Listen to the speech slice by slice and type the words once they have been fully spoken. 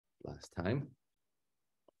last time.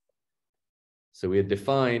 So we had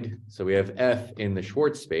defined, so we have F in the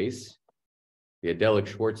Schwarz space, the adelic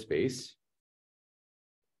Schwarz space.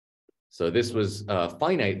 So this was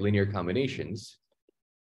finite linear combinations,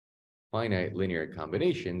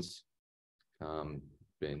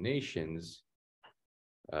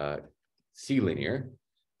 C-linear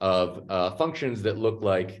of functions that look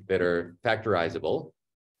like, that are factorizable,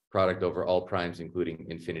 product over all primes, including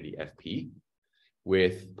infinity FP,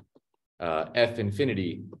 with F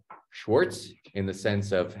infinity Schwarz in the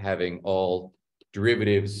sense of having all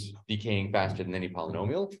derivatives decaying faster than any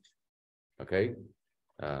polynomial. Okay,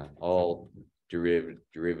 all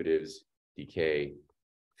derivatives decay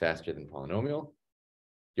faster than polynomial.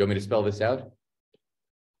 You want me to spell this out?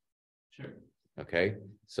 Sure. Okay,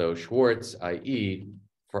 so Schwarz, i.e.,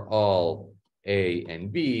 for all A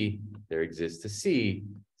and B, there exists a C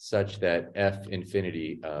such that F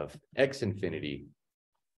infinity of X infinity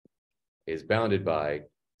is bounded by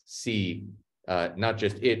C, not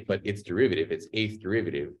just it, but its derivative, its eighth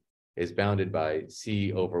derivative, is bounded by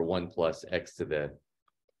C over 1 plus X to the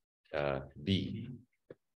B.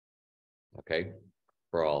 Okay,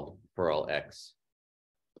 for all X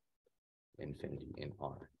infinity in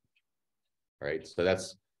R. All right,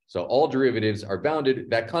 so all derivatives are bounded.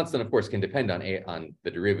 That constant, of course, can depend on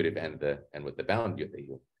the derivative and what the bound that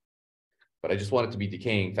you. But I just want it to be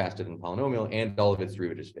decaying faster than the polynomial, and all of its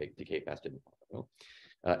derivatives decay faster than the polynomial.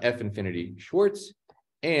 F infinity Schwarz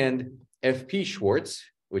and FP Schwarz,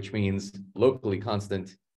 which means locally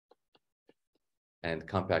constant and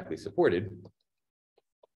compactly supported.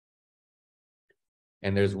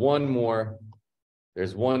 And there's one more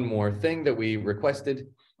thing that we requested.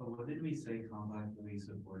 What did we say compactly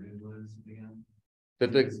supported was again?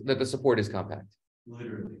 That the support is compact.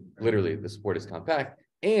 Literally. Right? Literally, the support is compact,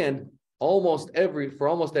 and for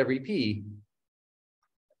almost every P.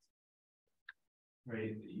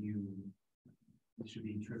 Right, it should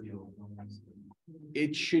be trivial.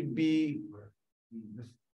 It should be,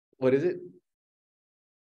 what is it?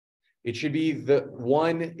 It should be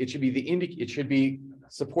it should be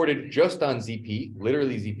supported just on ZP,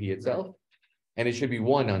 literally ZP itself, and it should be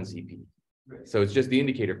 1 on ZP. Right. So it's just the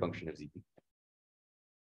indicator function of ZP.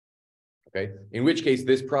 Okay, in which case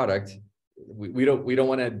this product, we don't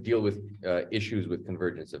want to deal with issues with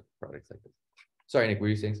convergence of products like this. Sorry, Nick, were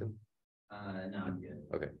you saying something? No, I'm good.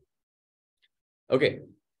 Okay. Okay,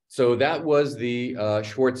 so that was the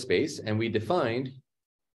Schwarz space, and we defined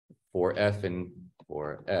for F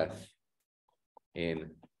in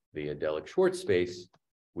the adelic Schwarz space,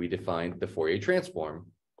 we defined the Fourier transform.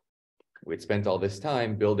 We had spent all this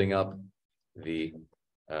time building up the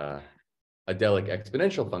adelic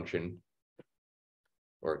exponential function,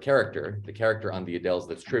 or the character on the adels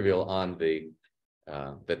that's trivial on the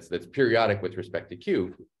that's periodic with respect to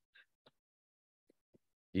Q,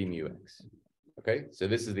 d mu x. Okay, so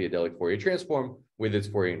this is the adelic Fourier transform with its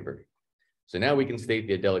Fourier inversion. So now we can state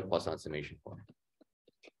the adelic Poisson summation form.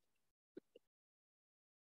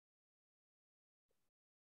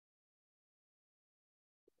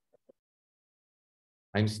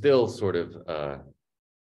 I'm still sort of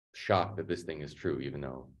shocked that this thing is true, even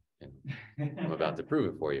though I'm about to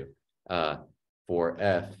prove it for you. For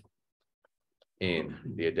F in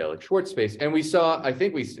the adelic Schwarz space, and we saw, I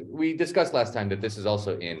think we discussed last time that this is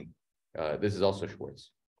also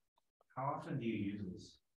Schwarz. How often do you use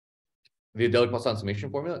this? The adelic Poisson summation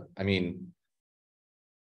formula? I mean,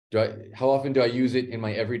 how often do I use it in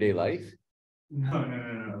my everyday life?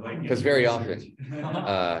 No. Like, because very often.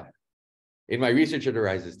 In my research, it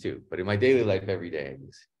arises too, but in my daily life, every day, I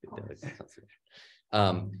use adelic Poisson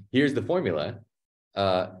summation. Here's the formula.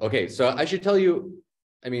 Okay, so I should tell you,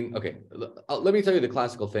 I mean, okay, let me tell you the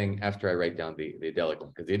classical thing after I write down the adelic one,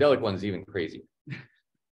 because the adelic one is even crazier.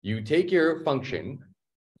 You take your function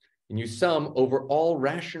and you sum over all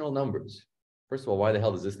rational numbers. First of all, why the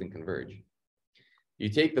hell does this thing converge? You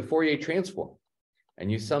take the Fourier transform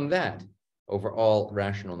and you sum that over all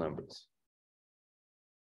rational numbers.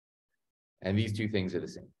 And these two things are the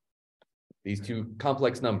same. These two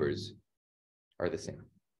complex numbers are the same.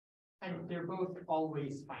 And they're both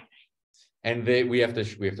always finite. And we have to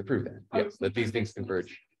prove that. Yes, that these things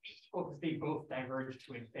converge. Because they both diverge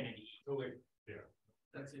to infinity. So like, yeah,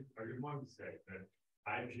 that's it. I just wanted to say that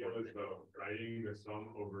I feel as though writing the sum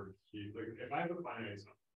over Q, like if I have a finite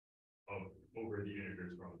sum over the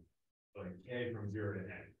integers from like K from 0 to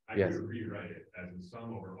N, I could rewrite it as the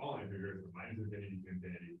sum over all integers from minus infinity to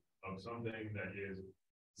infinity of something that is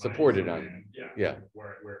supported on N,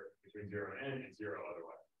 where between 0 and N and 0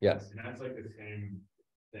 otherwise. Yes. And that's like the same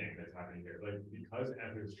thing that's happening here. Like because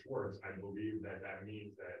F is Schwarz, I believe that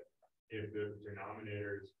means that if the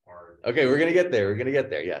denominators are Okay, we're gonna get there. We're gonna get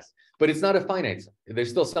there. Yes, but it's not a finite sum. There's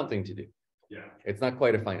still something to do. Yeah. It's not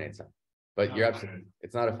quite a finite sum, but Not you're a absolutely. finite.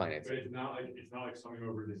 It's not a finite But sum. it's not like summing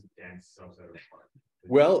over this dense subset of R.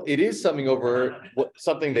 Well, it is summing over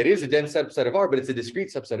something that is a dense subset of R, but it's a discrete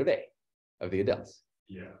subset of A, of the adels.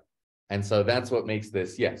 Yeah. And so that's what makes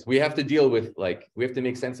this. Yes, we have to deal with we have to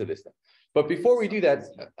make sense of this stuff. But before we do that,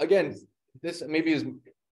 again, this maybe is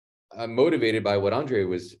motivated by what Andre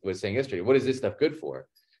was saying yesterday. What is this stuff good for?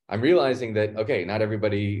 I'm realizing that, okay, not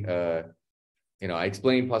everybody, I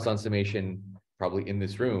explained Poisson summation probably in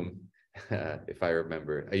this room, if I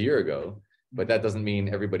remember, a year ago, but that doesn't mean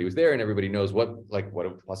everybody was there and everybody knows what a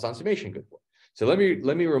Poisson summation good for. So let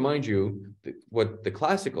me remind you what the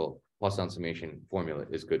classical Poisson summation formula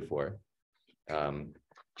is good for,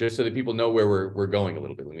 just so that people know where we're going a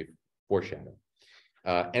little bit. Let me foreshadow.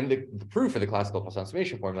 And the proof of the classical Poisson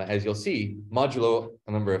summation formula, as you'll see, modulo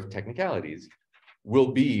a number of technicalities,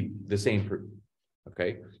 will be the same proof.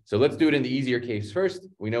 Okay, so let's do it in the easier case first.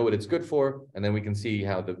 We know what it's good for, and then we can see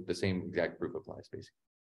how the same exact proof applies, basically.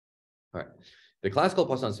 All right, the classical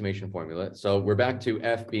Poisson summation formula. So we're back to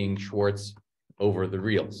F being Schwartz over the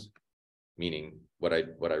reals, meaning what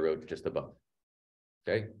I wrote just above.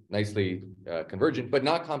 Okay, nicely convergent, but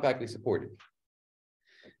not compactly supported.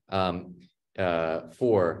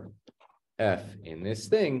 For F in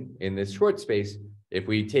this Schwartz space, if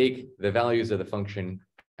we take the values of the function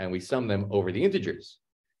and we sum them over the integers,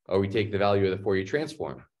 or we take the value of the Fourier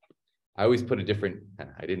transform, I always put a different,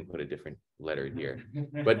 I didn't put a different letter here,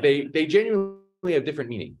 but they genuinely have different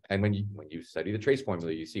meaning. And when you study the trace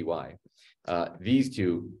formula, you see why. These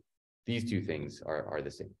two things are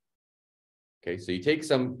the same. Okay, so you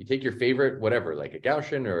take your favorite, whatever, like a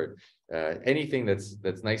Gaussian or anything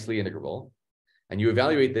that's nicely integrable, and you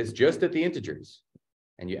evaluate this just at the integers,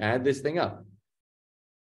 and you add this thing up.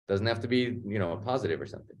 Doesn't have to be, a positive or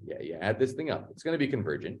something. Yeah, you add this thing up. It's going to be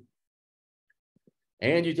convergent.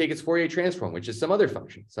 And you take its Fourier transform, which is some other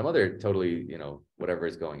function, some other totally, whatever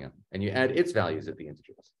is going on, and you add its values at the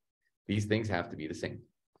integers. These things have to be the same.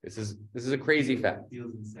 This is a crazy fact. It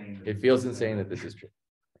feels insane. It feels insane that this is true.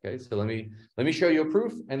 Okay, so let me show you a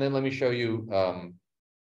proof, and then let me show you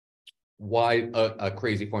why a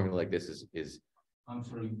crazy formula like this is I'm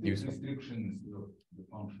sorry, this restriction is the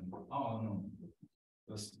function. Oh, no.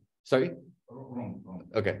 That's sorry? Wrong.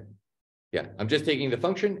 Okay. Yeah, I'm just taking the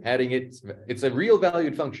function, adding it. It's a real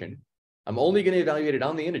valued function. I'm only going to evaluate it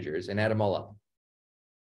on the integers and add them all up.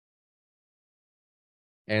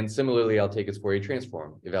 And similarly, I'll take its Fourier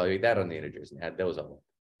transform, evaluate that on the integers, and add those all up.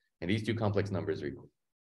 And these two complex numbers are equal.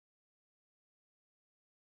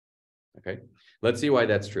 Okay, let's see why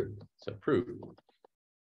that's true. So proof.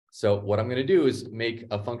 So what I'm going to do is make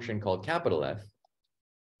a function called capital F,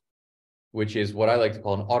 which is what I like to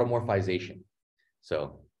call an automorphization.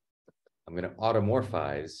 So I'm going to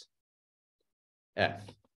automorphize F,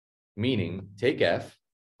 meaning take F,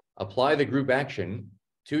 apply the group action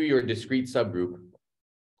to your discrete subgroup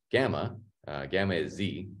gamma. Gamma is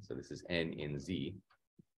Z, so this is N in Z.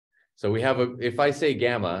 So we have if I say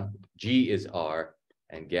gamma, G is R,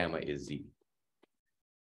 and gamma is Z.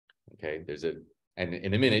 Okay, and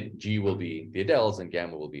in a minute, G will be the adels and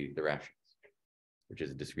gamma will be the rations, which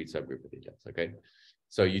is a discrete subgroup of the adels. Okay,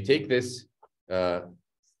 so you take this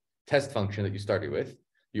test function that you started with,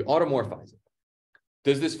 you automorphize it.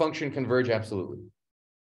 Does this function converge? Absolutely.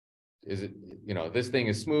 Is it, this thing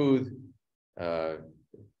is smooth,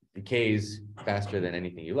 decays faster than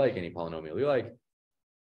anything you like, any polynomial you like.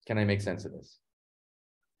 Can I make sense of this?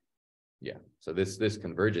 Yeah, so this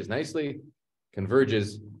converges nicely,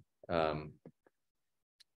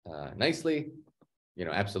 nicely,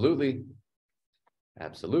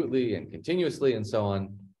 absolutely, and continuously, and so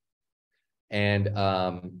on.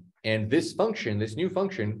 And this function, this new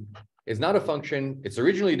function, is not a function. It's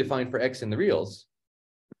originally defined for x in the reals,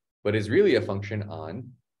 but is really a function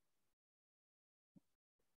on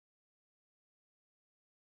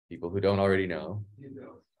people who don't already know.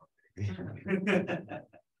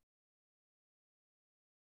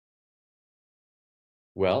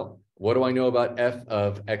 Well, what do I know about f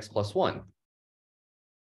of x plus 1? If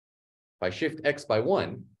I shift x by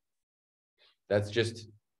 1, that's just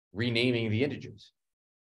renaming the integers.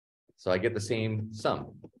 So I get the same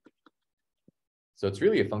sum. So it's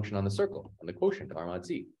really a function on the circle, on the quotient, R mod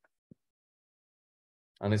Z.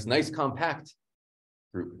 On this nice compact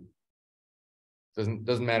group.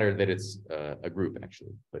 Doesn't matter that it's a group,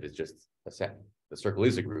 actually, but it's just a set. The circle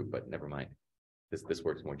is a group, but never mind. This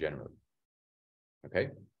works more generally. Okay.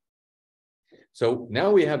 So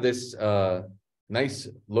now we have this nice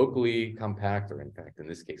locally compact, or in fact, in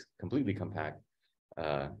this case, completely compact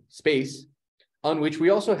space on which we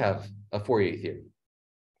also have a Fourier theory.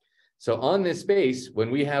 So on this space, when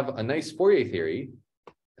we have a nice Fourier theory,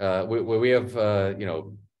 where we have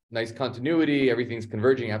nice continuity, everything's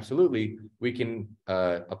converging absolutely, we can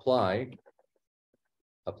apply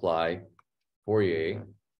Fourier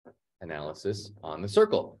analysis on the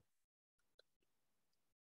circle.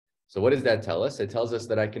 So what does that tell us? It tells us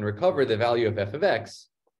that I can recover the value of f of x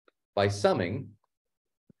by summing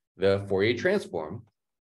the Fourier transform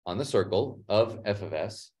on the circle of f of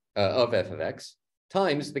x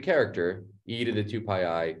times the character e to the 2 pi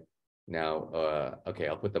I. Now, okay,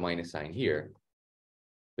 I'll put the minus sign here.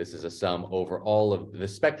 This is a sum over all of the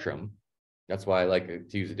spectrum. That's why I like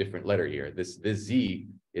to use a different letter here. This z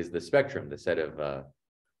is the spectrum, the set of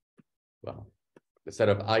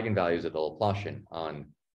eigenvalues of the Laplacian on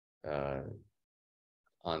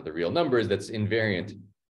the real numbers that's invariant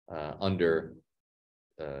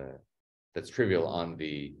that's trivial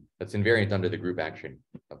that's invariant under the group action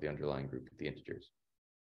of the underlying group of the integers.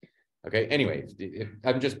 Okay, anyway,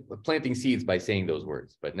 I'm just planting seeds by saying those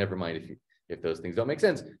words, but never mind if those things don't make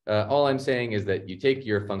sense. All I'm saying is that you take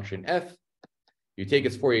your function f, you take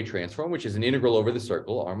its Fourier transform, which is an integral over the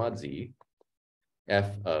circle, r mod z,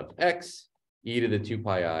 f of x, e to the 2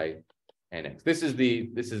 pi I n x. This is the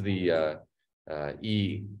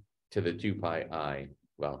e to the 2 pi I,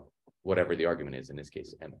 well, whatever the argument is, in this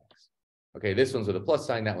case, mx. Okay, this one's with a plus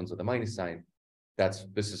sign, that one's with a minus sign.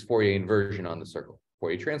 This is Fourier inversion on the circle.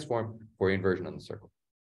 Fourier transform, Fourier inversion on the circle.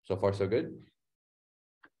 So far, so good?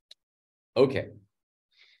 Okay.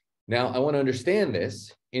 Now, I want to understand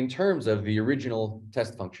this in terms of the original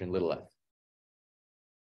test function, little f.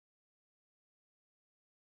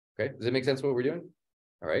 Okay, does it make sense what we're doing?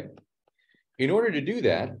 All right. In order to do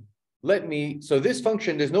that, so this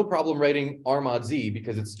function, there's no problem writing r mod z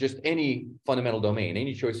because it's just any fundamental domain,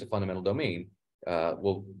 any choice of fundamental domain.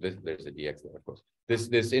 There's a dx there, of course.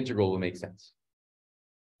 This integral will make sense.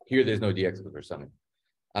 Here, there's no dx because we're summing.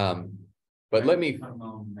 But let me.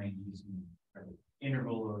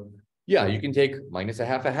 Interval of. Yeah, you can take minus a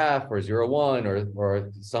half, or 0, 1, or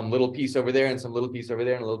some little piece over there, and some little piece over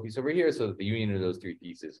there, and a little piece over here, so that the union of those three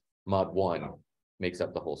pieces, mod 1, makes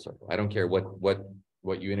up the whole circle. I don't care what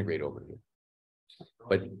you integrate over here,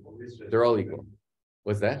 but they're all equal.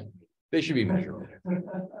 What's that? They should be measurable.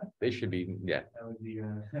 They should be, yeah. That would be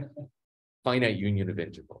Finite union of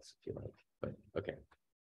integrals, if you like. But okay.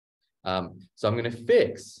 So I'm going to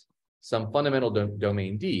fix some fundamental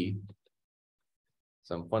domain D,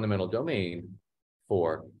 some fundamental domain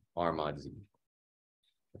for R mod Z.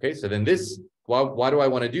 Okay, so then why do I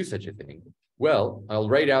want to do such a thing? Well, I'll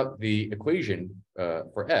write out the equation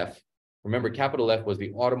for F. Remember, capital F was the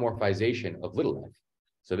automorphization of little f.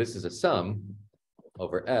 So this is a sum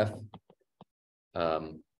over F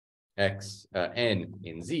n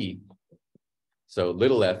in Z. So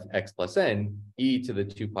little f x plus n e to the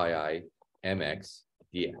 2 pi I mx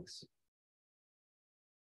dx.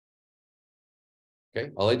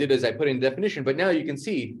 Okay, all I did is I put in definition, but now you can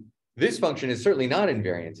see this function is certainly not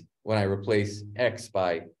invariant when I replace x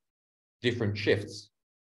by different shifts.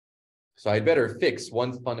 So I'd better fix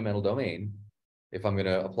one fundamental domain if I'm going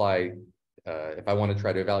to apply, if I want to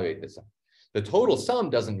try to evaluate this sum. The total sum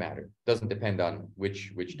doesn't matter, doesn't depend on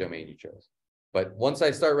which domain you chose. But once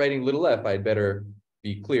I start writing little f, I'd better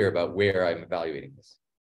be clear about where I'm evaluating this.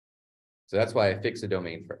 So that's why I fix a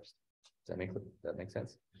domain first. Does that make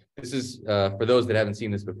sense? This is, for those that haven't seen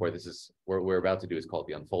this before, this is what we're about to do is called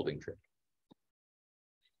the unfolding trick.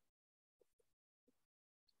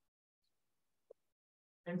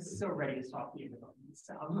 I'm so ready to stop the interval.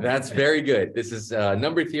 That's very good. This is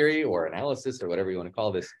number theory or analysis or whatever you want to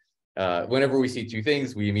call this. Whenever we see two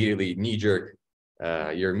things, we immediately knee-jerk.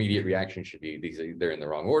 Your immediate reaction should be they're in the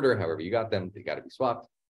wrong order. However you got them, they got to be swapped.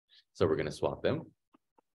 So we're going to swap them.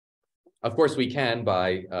 Of course, we can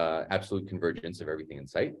by absolute convergence of everything in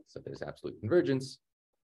sight. So there's absolute convergence.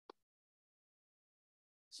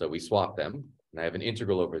 So we swap them, and I have an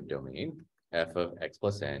integral over the domain, f of x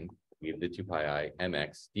plus n, e to the 2 pi I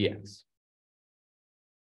mx dx.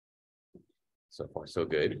 So far, so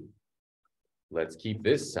good. Let's keep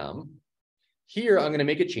this sum. Here, I'm going to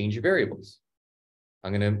make a change of variables.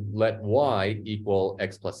 I'm going to let y equal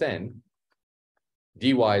x plus n.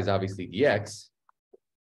 dy is obviously dx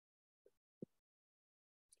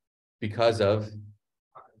because of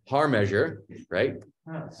Haar measure, right?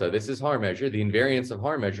 So this is Haar measure, the invariance of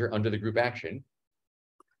Haar measure under the group action.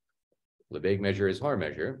 Lebesgue measure is Haar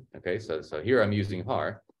measure. Okay, so here I'm using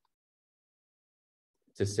Haar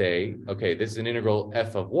to say, okay, this is an integral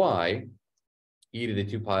f of y, e to the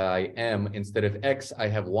 2 pi I m. Instead of x, I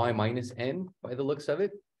have y minus n by the looks of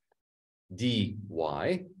it, dy.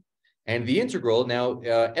 And the integral now,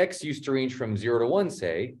 x used to range from 0 to 1,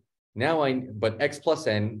 say. Now but x plus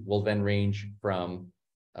n will then range from,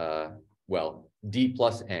 well, d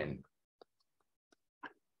plus n,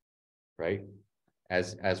 right?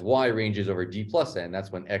 As y ranges over d plus n,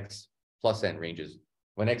 that's when x plus n ranges.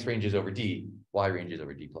 When x ranges over d, y ranges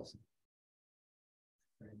over d plus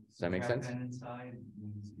n. Does that make sense? N inside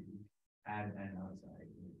means you add n outside.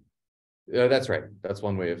 That's right. That's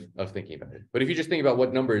one way of thinking about it. But if you just think about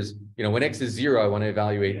what numbers, when x is 0, I want to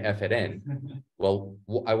evaluate f at n. Well,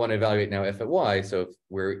 I want to evaluate now f at y. So if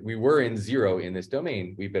we were in 0 in this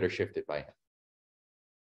domain, we better shift it by n.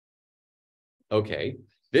 Okay,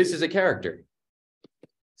 this is a character.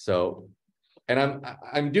 So, and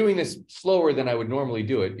I'm doing this slower than I would normally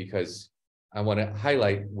do it because I want to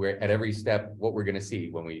highlight where at every step what we're going to see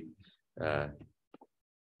when we.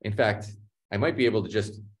 In fact, I might be able to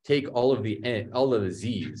just take all of the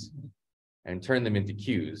z's and turn them into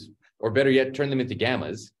q's, or better yet, turn them into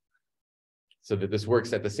gammas, so that this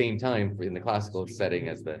works at the same time in the classical setting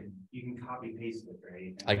as the. You can copy paste it,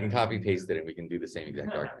 right? I can copy paste it, and we can do the same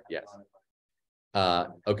exact argument. Yes.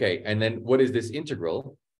 Okay, and then what is this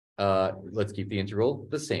integral? Let's keep the integral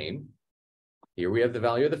the same. Here we have the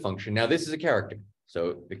value of the function. Now this is a character.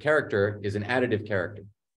 So the character is an additive character.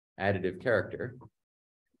 Additive character.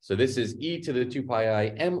 So this is e to the 2 pi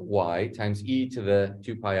I my times e to the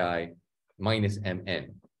 2 pi I minus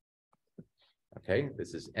mn. Okay,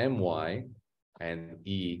 this is my and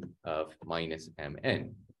e of minus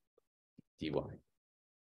mn dy.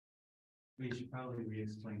 We should probably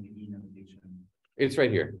re-explain the e notation. It's right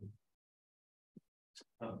here.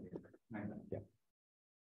 Oh, my bad. Yeah.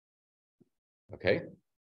 Okay.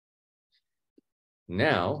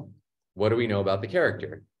 Now, what do we know about the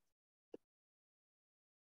character?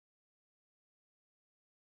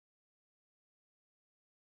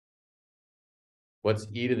 What's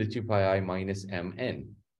e to the 2 pi I minus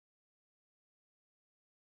mn?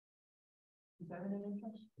 Is that an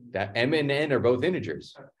interest? That m and n are both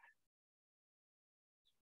integers.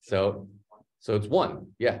 So it's 1.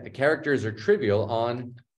 Yeah, the characters are trivial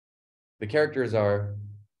on, the characters are,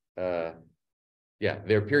 yeah,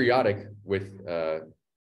 they're periodic with,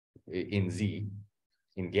 in Z,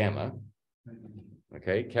 in gamma.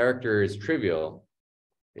 Okay, character is trivial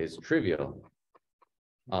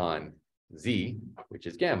on Z, which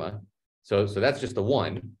is gamma. So that's just a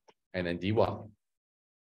 1, and then dy.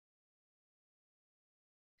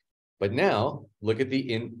 But now look at the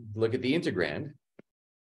integrand.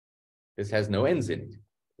 This has no n's in it.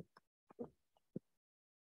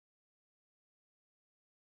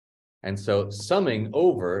 And so summing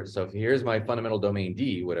over, so if here's my fundamental domain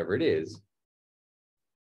D, whatever it is.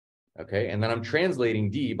 Okay, and then I'm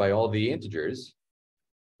translating D by all the integers.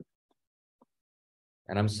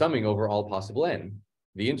 And I'm summing over all possible n,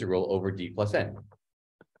 the integral over D plus n.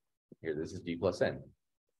 Here, this is D plus n.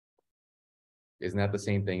 Isn't that the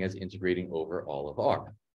same thing as integrating over all of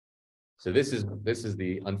R? So this is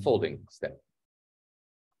the unfolding step.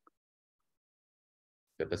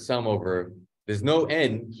 That the sum over, there's no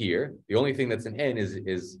n here. The only thing that's an n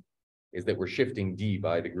is that we're shifting D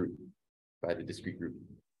by the group, by the discrete group.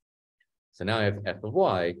 So now I have f of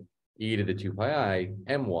y, e to the 2 pi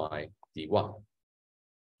I, my dy.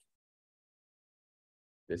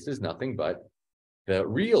 This is nothing but the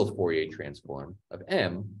real Fourier transform of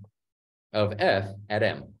f at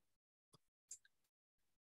m.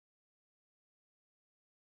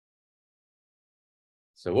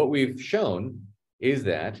 So what we've shown is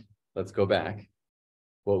that, let's go back.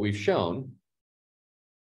 What we've shown,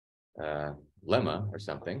 lemma or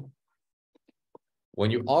something,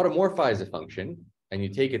 when you automorphize a function and you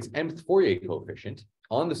take its mth Fourier coefficient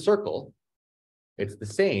on the circle, it's the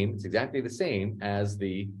same, it's exactly the same as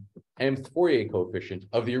the mth Fourier coefficient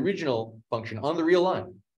of the original function on the real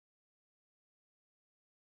line.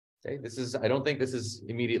 Okay, this is, I don't think this is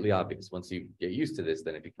immediately obvious. Once you get used to this,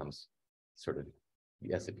 then it becomes sort of,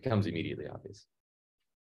 yes, it becomes immediately obvious.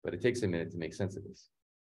 But it takes a minute to make sense of this.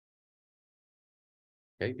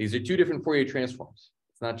 Okay, these are two different Fourier transforms.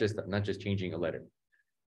 It's not just changing a letter,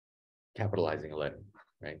 capitalizing a letter,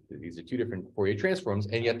 right? These are two different Fourier transforms,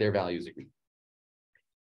 and yet their values agree.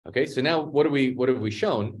 Okay, so now what have we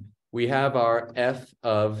shown? We have our f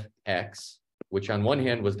of x, which on one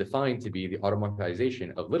hand was defined to be the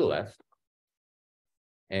automorphization of little f,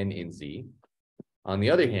 n in Z. On the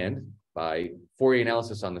other hand, by Fourier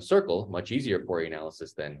analysis on the circle, much easier Fourier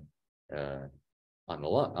analysis than on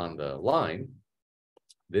the line,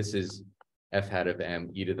 this is f hat of m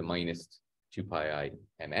e to the minus 2 pi I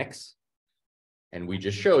mx. And we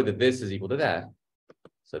just showed that this is equal to that.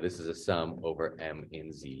 So this is a sum over m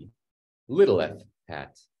in Z, little f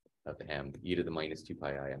hat of m, e to the minus 2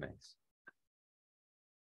 pi I mx.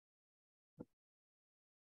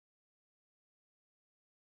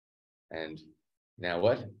 And now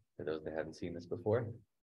what? For those that haven't seen this before.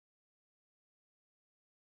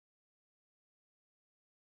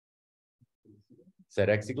 Set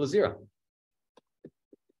x equals 0.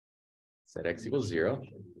 Set x equals 0.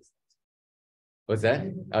 What's that?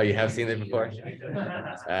 Oh, you have seen it before?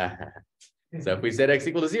 So if we set x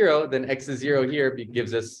equal to 0, then x is 0 here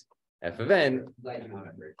gives us f of n.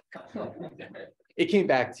 It came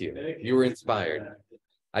back to you. You were inspired.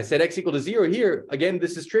 I said x equal to 0 here. Again,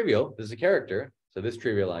 this is trivial. This is a character. So this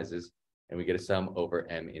trivializes, and we get a sum over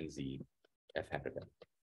m in z, f hat of n.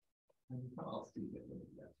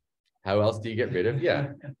 How else do you get rid of?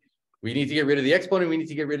 Yeah. We need to get rid of the exponent. We need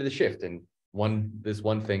to get rid of the shift. And this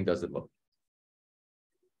one thing does it both.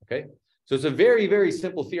 Okay. So it's a very, very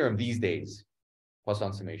simple theorem these days,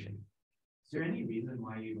 Poisson summation. Is there any reason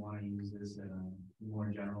why you want to use this in a more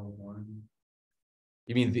general form?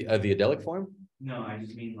 You mean the adelic form? No, I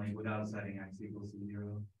just mean like without setting x equals to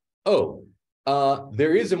 0. Oh,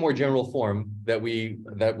 there is a more general form that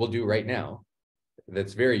we'll do right now.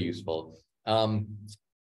 That's very useful.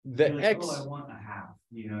 The Like, x. oh, I want a half.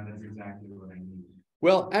 That's exactly what I need.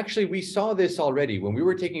 Well, actually, we saw this already when we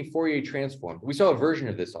were taking Fourier transform. We saw a version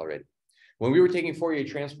of this already. When we were taking Fourier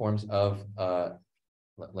transforms of,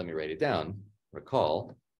 let me write it down,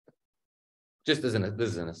 recall, just as this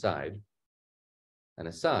is an aside,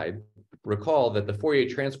 recall that the Fourier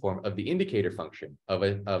transform of the indicator function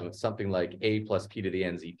of something like a plus p to the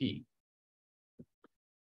n zp.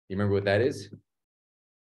 You remember what that is?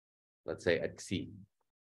 Let's say at c.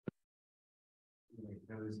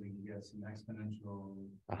 That was like you get some exponential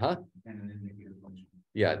and an indicator function.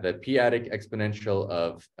 Yeah, the p-adic exponential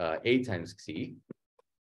of a times c.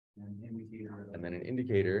 And then an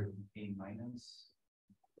indicator a minus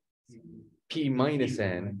p minus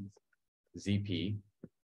n zp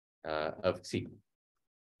of c.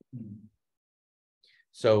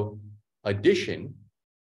 So addition,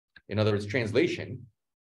 in other words, translation,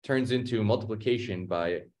 turns into multiplication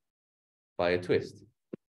by a twist.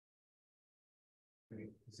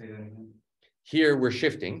 Say that again. Here we're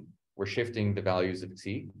shifting the values of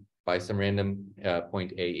c by some random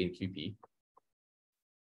point a in QP.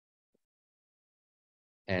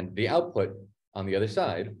 And the output on the other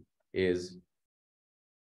side is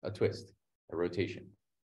a twist, a rotation.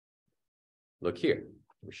 Look here,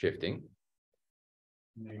 we're shifting.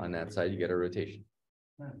 On that side, you get a rotation.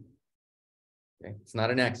 Okay, it's not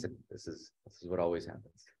an accident. This is what always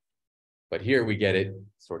happens. But here we get it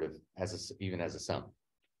sort of even as a sum.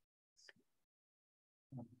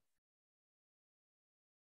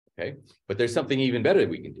 Okay, but there's something even better that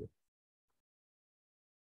we can do.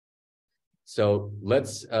 So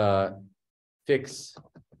let's fix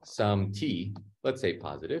some t, let's say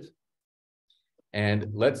positive, and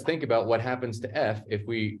let's think about what happens to f if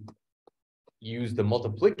we use the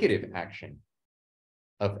multiplicative action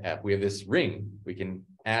of f. We have this ring, we can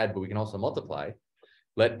add, but we can also multiply.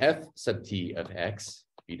 Let f sub t of x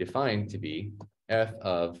be defined to be f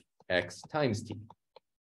of x times t.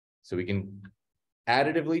 So we can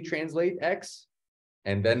additively translate x,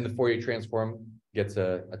 and then the Fourier transform gets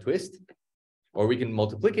a twist, or we can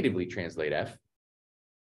multiplicatively translate f.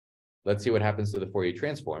 Let's see what happens to the Fourier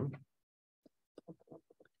transform.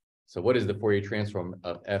 So what is the Fourier transform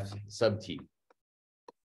of f sub t?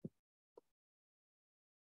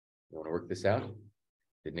 You want to work this out?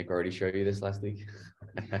 Did Nick already show you this last week?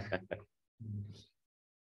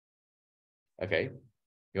 Okay.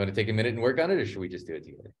 You want to take a minute and work on it, or should we just do it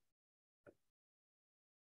together?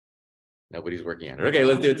 Nobody's working on it. Okay,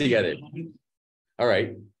 let's do it together. All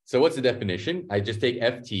right. So what's the definition? I just take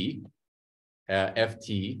ft.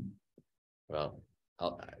 Well,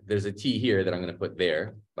 there's a t here that I'm going to put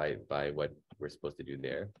there by what we're supposed to do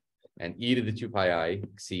there. And e to the 2 pi I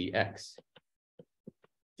cx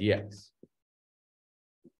dx.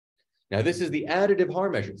 Now, this is the additive Haar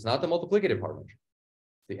measure. It's not the multiplicative Haar measure.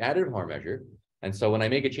 It's the additive Haar measure. And so when I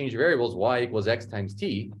make a change of variables, y equals x times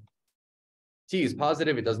t, t is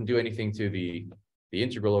positive. It doesn't do anything to the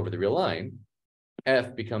integral over the real line.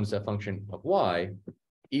 F becomes a function of y,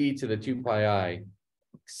 e to the 2 pi I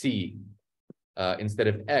c. Instead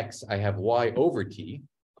of x, I have y over t.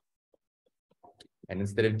 And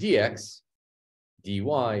instead of dx,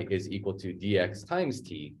 dy is equal to dx times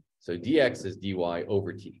t. So dx is dy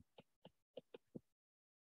over t.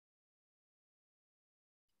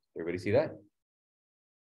 Everybody see that?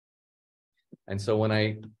 And so when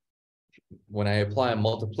I apply a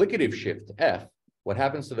multiplicative shift to f, what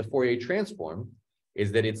happens to the Fourier transform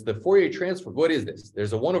is that it's the Fourier transform. What is this?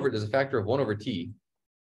 There's a factor of 1 over t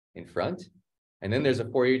in front. And then there's a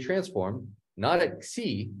Fourier transform, not at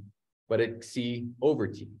C, but at C over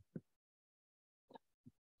T.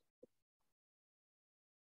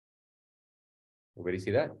 Everybody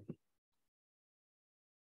see that?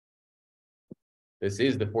 This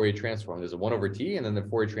is the Fourier transform. There's a 1 over T and then the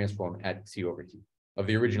Fourier transform at C over T of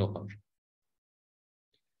the original function.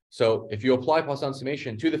 So if you apply Poisson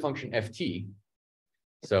summation to the function ft,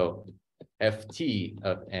 so ft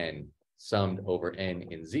of n summed over n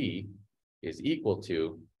in z is equal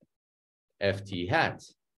to ft hat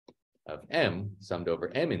of m summed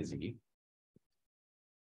over m in z,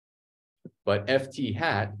 but ft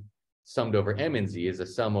hat summed over m in z is a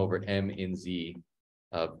sum over m in z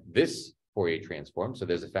of this Fourier transform. So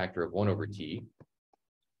there's a factor of 1 over t,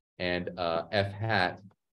 and f hat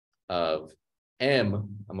of m,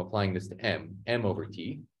 I'm applying this to m over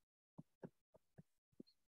t.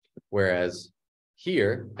 Whereas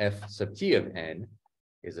here, f sub t of n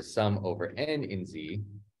is a sum over n in z.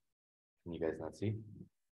 Can you guys not see?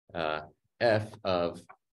 F of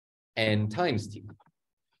n times t.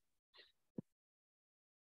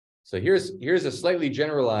 So here's a slightly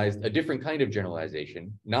generalized, a different kind of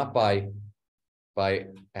generalization, not by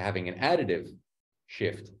having an additive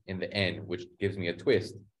shift in the n, which gives me a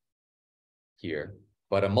twist here,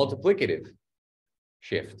 but a multiplicative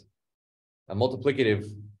shift, a multiplicative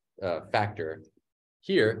factor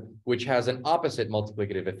here, which has an opposite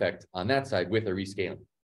multiplicative effect on that side with a rescaling.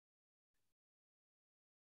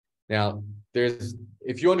 Now,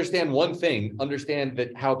 if you understand one thing, understand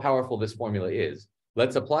that how powerful this formula is.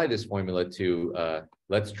 Let's apply this formula to,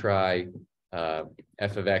 let's try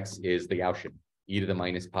f of x is the Gaussian, e to the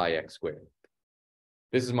minus pi x squared.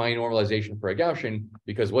 This is my normalization for a Gaussian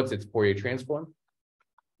because what's its Fourier transform?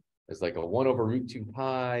 It's like a 1 over root 2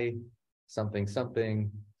 pi, something,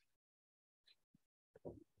 something.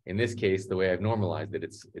 In this case, the way I've normalized it,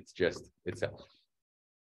 it's just itself.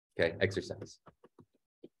 Okay, exercise.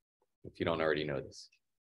 If you don't already know this,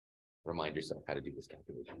 remind yourself how to do this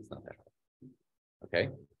calculation. It's not that hard. Okay,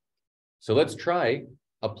 so let's try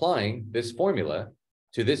applying this formula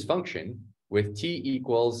to this function with t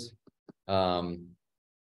equals 1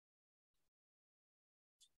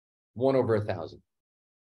 over 1,000.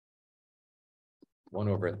 1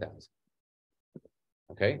 over 1,000.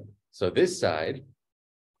 Okay, so this side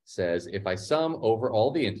says if I sum over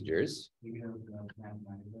all the integers,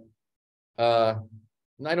 I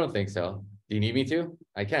don't think so. Do you need me to?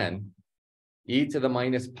 I can. E to the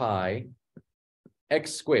minus pi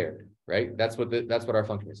x squared, right? That's what our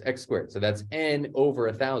function is, x squared. So that's n over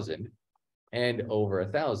 1,000, n over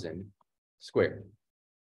 1,000 squared.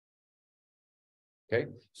 Okay,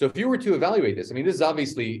 so if you were to evaluate this, I mean, this is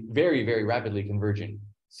obviously very, very rapidly convergent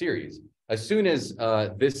series. As soon as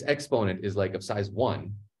this exponent is like of size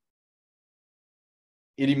 1,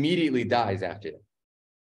 it immediately dies after it.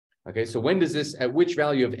 Okay, so when does this, at which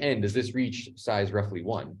value of n does this reach size roughly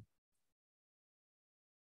 1?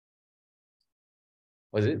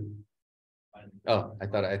 Was it? Oh, I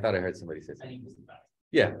thought I heard somebody say something.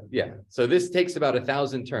 Yeah. So this takes about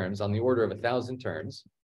 1,000 terms, on the order of 1,000 terms,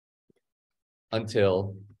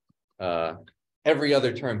 until every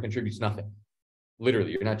other term contributes nothing.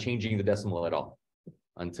 Literally, you're not changing the decimal at all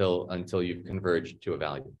until you've converged to a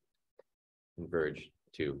value. Converge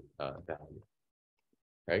to a value.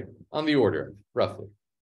 Right? On the order, roughly.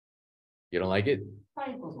 You don't like it?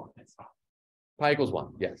 Pi equals 1. That's fine. Pi equals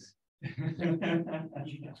 1, yes.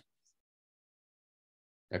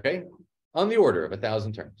 Okay, on the order of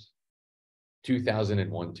 1,000 terms,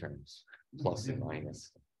 2,001 terms, plus and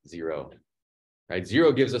minus 0. Right,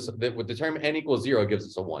 0 gives us, with the term n equals 0 gives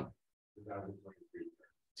us a 1.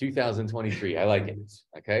 2023, I like it.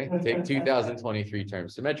 Okay, take 2023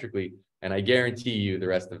 terms symmetrically, and I guarantee you the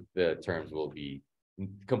rest of the terms will be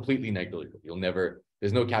completely negligible. You'll never,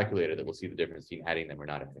 there's no calculator that will see the difference between adding them or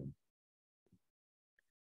not adding them.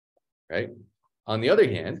 Right? On the other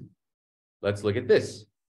hand, let's look at this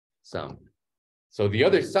sum. So the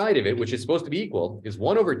other side of it, which is supposed to be equal, is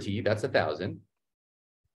 1 over t, that's 1,000,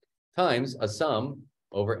 times a sum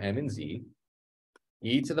over m and z,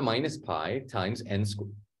 e to the minus pi times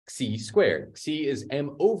c squared. C is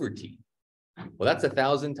m over t. Well, that's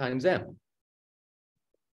 1,000 times m.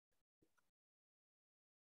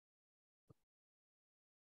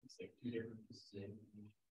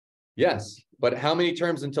 Yes, but how many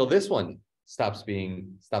terms until this one stops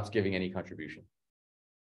giving any contribution?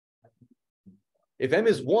 If m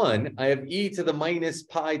is 1, I have e to the minus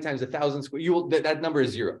pi times 1,000 squared. That number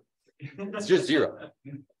is 0. It's just 0.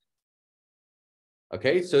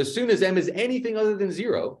 Okay, so as soon as m is anything other than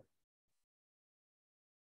 0,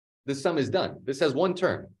 the sum is done. This has one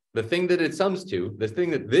term. the thing that it sums to, the thing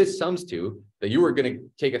that this sums to, that you were going to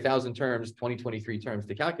take 1,000 terms, 2023 terms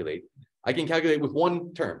to calculate, I can calculate with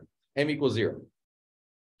one term, m equals 0.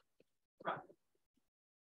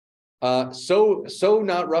 So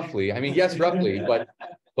not roughly. I mean, yes, roughly, but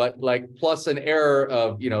like plus an error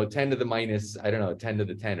of 10 to the minus, I don't know, 10 to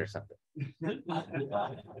the 10 or something.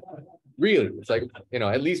 Really, it's like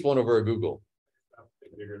at least 1 over a Google.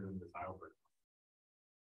 Bigger than the tile bird.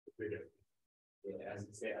 Bigger. Yeah, as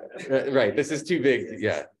you say, Right. This is too big.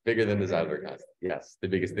 Yeah, bigger than the Zeidelberg constant. Yes, the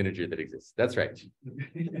biggest integer that exists. That's right.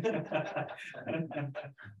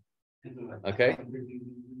 Okay.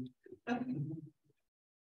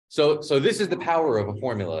 So this is the power of a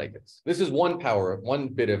formula like this. This is one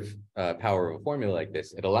bit of power of a formula like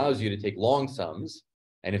this. It allows you to take long sums,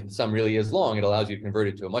 and if the sum really is long, it allows you to convert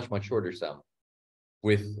it to a much shorter sum.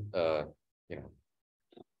 With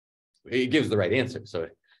it gives the right answer. So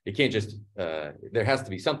it can't just there has to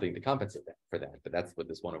be something to compensate for that. But that's what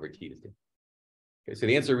this 1 over t is doing. Okay, so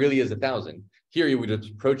the answer really is 1,000. Here you would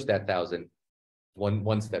approach that 1,000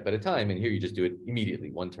 one step at a time, and here you just do it immediately,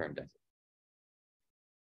 one term does it.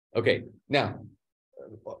 Okay, now,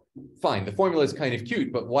 fine, the formula is kind of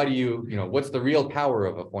cute, but why do what's the real power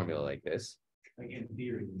of a formula like this? like in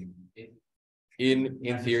theory.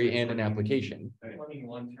 In theory and in application. Plugging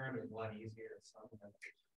one term is a lot easier to sum than.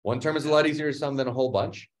 One term is a lot easier to sum than a whole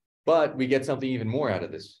bunch, but we get something even more out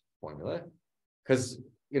of this formula, because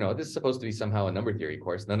this is supposed to be somehow a number theory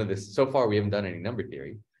course. None of this, so far we haven't done any number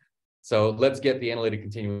theory. So let's get the analytic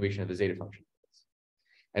continuation of the zeta function.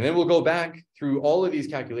 And then we'll go back through all of these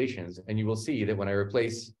calculations, and you will see that when I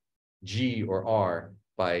replace G or R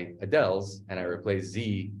by Adels, and I replace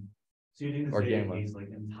Z. So you're doing the or zeta gamma. case like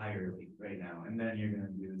entirely right now, and then you're going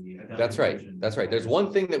to do the. That's right. version. That's right. There's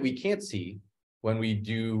one thing that we can't see when we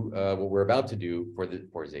do what we're about to do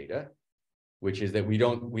for zeta, which is that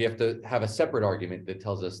we have to have a separate argument that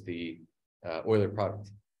tells us the Euler product.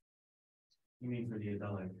 You mean for the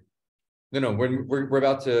adelic? No, we're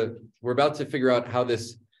about to figure out how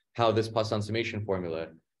this Poisson summation formula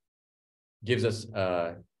gives us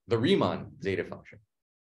the Riemann zeta function,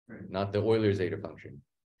 Right. not the Euler zeta function.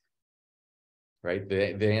 Right,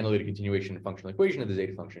 the analytic continuation of functional equation of the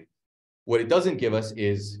zeta function. What it doesn't give us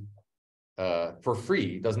is for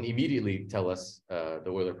free, doesn't immediately tell us the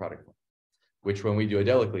Euler product, which when we do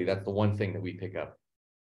adelically, that's the one thing that we pick up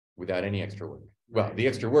without any extra work. Well, the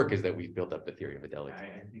extra work is that we've built up the theory of adelic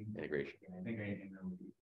I think integration. I think I know.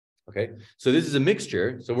 Okay, so this is a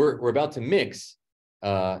mixture. So we're about to mix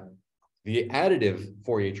the additive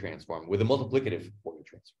Fourier transform with a multiplicative Fourier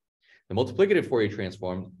transform. The multiplicative Fourier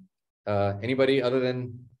transform, anybody other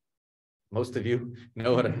than most of you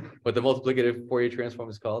know what the multiplicative Fourier transform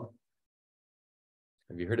is called?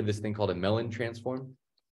 Have you heard of this thing called a Mellin transform?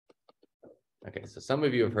 Okay, so some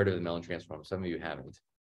of you have heard of the Mellin transform, some of you haven't.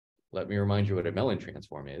 Let me remind you what a Mellin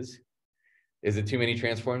transform is. Is it too many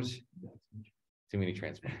transforms? Too many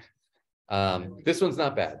transforms. This one's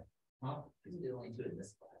not bad. Well, we only do it in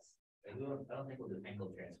this class. I don't think we'll do angle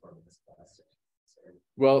transform in this class.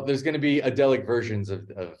 Well, there's going to be adelic versions of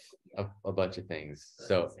a bunch of things.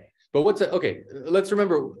 So, but let's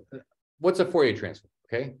remember, what's a Fourier transform?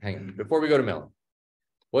 Okay, hang on. Before we go to Mellin,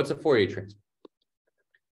 what's a Fourier transform?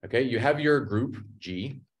 Okay, you have your group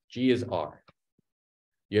G. G is R.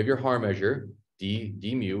 You have your Haar measure, d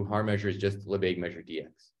mu. Haar measure is just Lebesgue measure dx.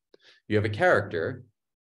 You have a character.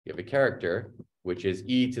 You have a character, which is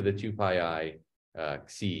e to the 2 pi I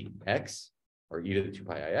c x, or e to the 2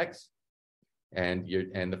 pi I x. And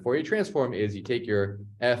the Fourier transform is you take your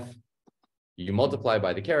f, you multiply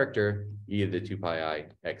by the character, e to the 2 pi I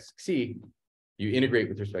x c, you integrate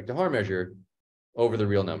with respect to Haar measure over the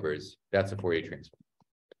real numbers. That's a Fourier transform.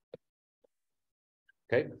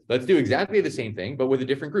 Okay, let's do exactly the same thing, but with a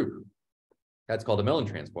different group. That's called a Mellin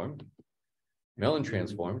transform. Mellin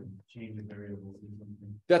transform. Change the variables or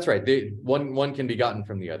something. That's right. One can be gotten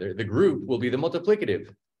from the other. The group will be the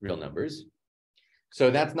multiplicative real numbers.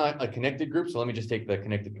 So that's not a connected group. So let me just take the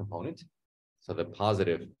connected component. So the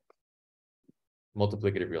positive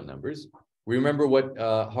multiplicative real numbers. We remember what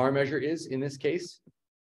Haar measure is in this case.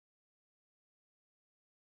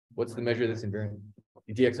 What's the measure that's invariant?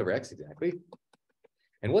 Dx over x, exactly.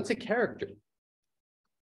 And what's a character?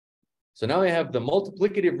 So now I have the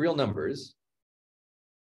multiplicative real numbers.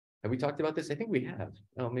 Have we talked about this? I think we have.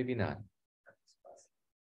 Oh, maybe not.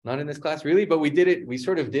 Not in this class, really, but we did it. We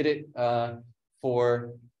sort of did it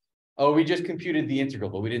we just computed the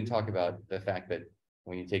integral, but we didn't talk about the fact that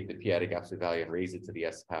when you take the p-adic absolute value and raise it to the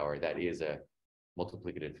s power, that is a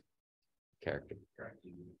multiplicative character.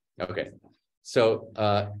 Okay, so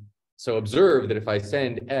observe that if I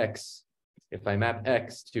send x if I map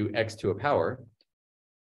x to a power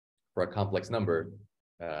for a complex number,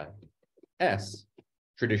 s,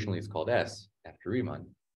 traditionally it's called s after Riemann,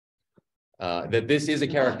 that this is a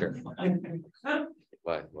character.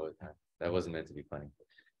 What was that? That wasn't meant to be funny.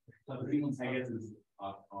 I guess it's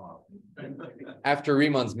After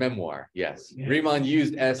Riemann's memoir, yes. Riemann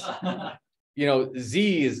used s. You know,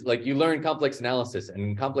 z is like you learn complex analysis, and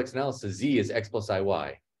in complex analysis, z is x plus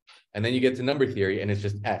iy. And then you get to number theory, and it's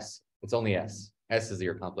just s. It's only s. S is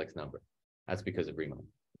your complex number. That's because of Riemann.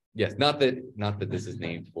 Yes, not that this is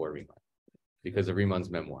named for Riemann, because of Riemann's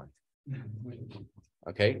memoir.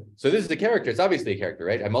 Okay, so this is a character. It's obviously a character,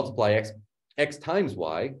 right? I multiply x times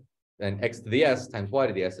y, then x to the s times y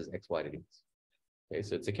to the s is xy to the s. Okay,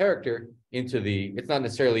 so it's a character into the. It's not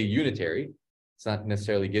necessarily unitary. It's not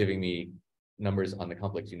necessarily giving me numbers on the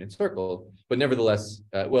complex unit circle, but nevertheless,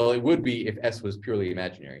 well, it would be if s was purely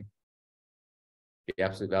imaginary. The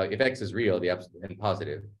absolute value, if x is real, the absolute and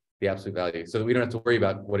positive, the absolute value, so that we don't have to worry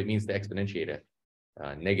about what it means to exponentiate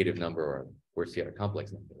a negative number or worse yet, a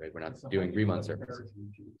complex number, right? We're not doing Riemann surfaces.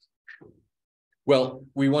 Well,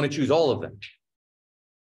 we want to choose all of them.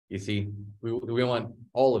 You see, we want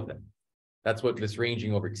all of them. That's what this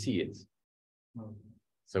ranging over C is.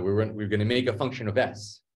 So we're going to make a function of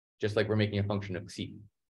S, just like we're making a function of C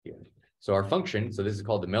here. So our function, so this is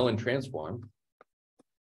called the Mellin transform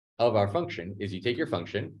of our function, is you take your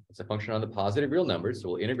function, it's a function on the positive real numbers, so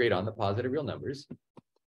we'll integrate on the positive real numbers.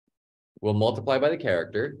 We'll multiply by the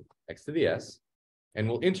character, x to the s, and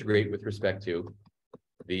we'll integrate with respect to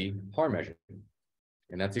the power measure.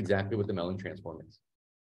 And that's exactly what the Mellin transform is.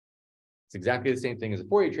 It's exactly the same thing as a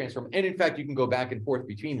Fourier transform. And in fact, you can go back and forth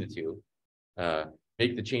between the two.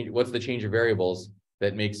 Make the change. What's the change of variables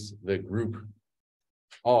that makes the group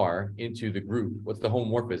R into the group? What's the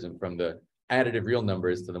homomorphism from the additive real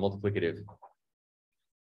numbers to the multiplicative?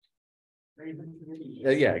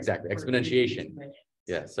 Yeah, exactly. Exponentiation.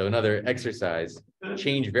 Yeah. So another exercise,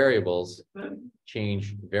 change variables.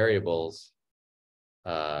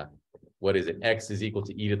 What is it? X is equal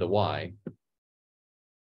to e to the y,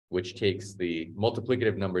 which takes the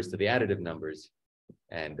multiplicative numbers to the additive numbers,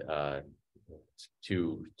 and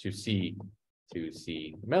to see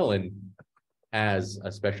Mellin as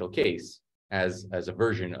a special case, as a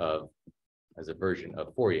version of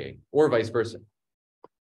Fourier, or vice versa,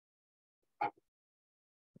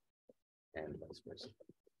 and vice versa.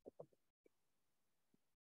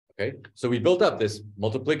 Okay, so we built up this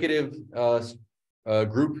multiplicative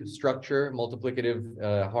group structure,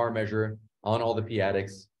 multiplicative Haar measure on all the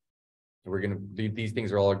p-adics. We're going to, these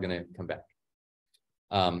things are all going to come back.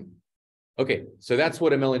 Okay, so that's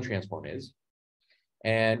what a Mellin transform is.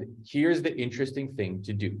 And here's the interesting thing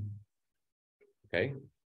to do. Okay,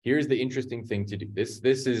 here's the interesting thing to do.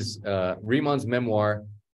 This is Riemann's memoir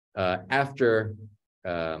after.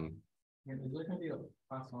 Is there going to be a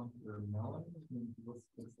Poisson for Mellin? What's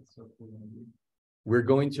the circle going to be? We're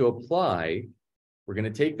going to apply, we're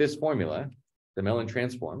going to take this formula, the Mellin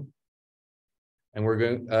transform, and we're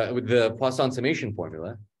going with the Poisson summation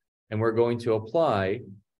formula, and we're going to apply,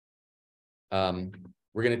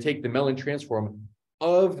 we're going to take the Mellin transform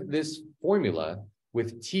of this formula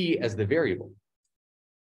with t as the variable.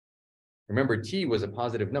 Remember, t was a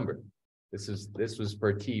positive number. This was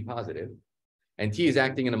for t positive, and t is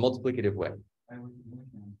acting in a multiplicative way.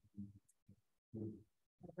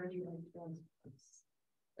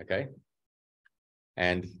 Okay,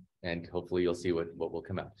 and hopefully you'll see what will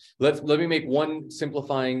come out. Let me make one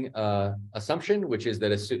simplifying assumption, which is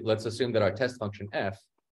that let's assume that our test function f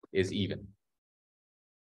is even.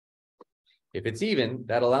 If it's even,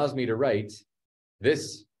 that allows me to write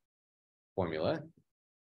this formula.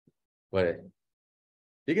 What?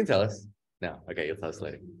 You can tell us. No, okay, you'll tell us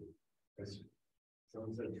later.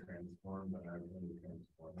 Someone said transform, but I really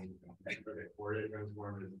transform. Okay, Fourier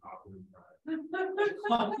transform is Optimus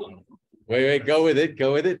Prime. Wait, go with it.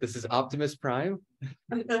 Go with it. This is Optimus Prime.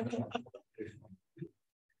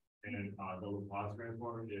 And the Laplace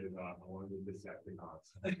transform is one of the Decepticons.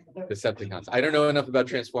 Decepticons. I don't know enough about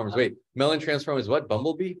transformers. Wait, Mellin transform is what?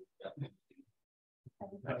 Bumblebee?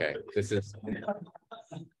 Okay, this is.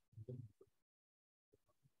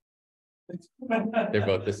 They're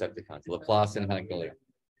both Decepticons, Laplace and Huntley.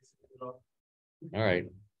 All right,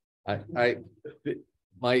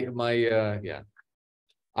 yeah.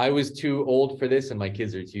 I was too old for this, and my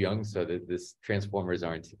kids are too young, so that this Transformers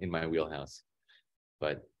aren't in my wheelhouse.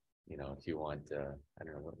 But you know, if you want, I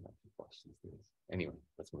don't know what questions this. Anyway,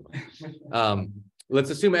 let's move on. Let's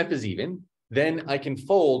assume f is even. Then I can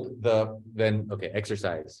fold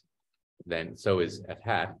exercise. Then so is f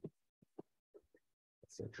hat.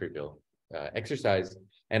 It's a trivial exercise.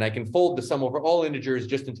 And I can fold the sum over all integers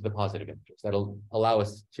just into the positive integers. That'll allow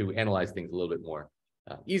us to analyze things a little bit more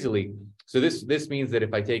easily. So this means that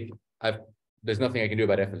if I take, there's nothing I can do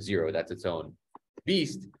about f of 0. That's its own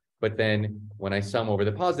beast. But then when I sum over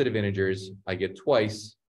the positive integers, I get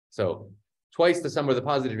twice. So twice the sum of the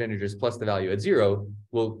positive integers plus the value at 0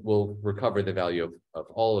 will recover the value of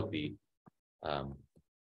all of the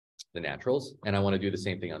naturals. And I want to do the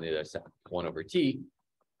same thing on the other side. 1 over t,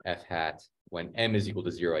 f hat, when m is equal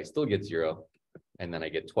to 0, I still get 0. And then I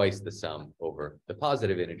get twice the sum over the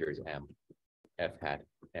positive integers m, f hat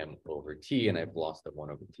m over t, and I've lost the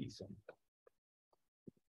 1 over t sum.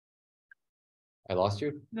 I lost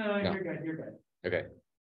you? No, you're good, you're good. Okay.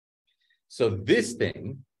 So this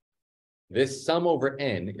thing, this sum over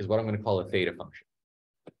n is what I'm going to call a theta function.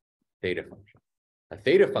 Theta function. A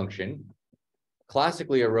theta function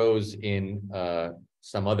classically arose in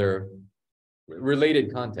some other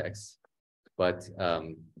related contexts, but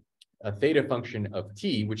a theta function of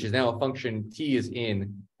t, which is now a function t is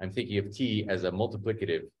in, I'm thinking of t as a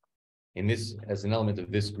multiplicative in this, as an element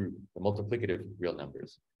of this group, the multiplicative real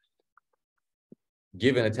numbers.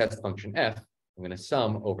 Given a test function f, I'm going to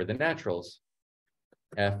sum over the naturals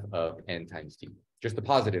f of n times t, just the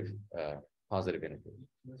positive integer.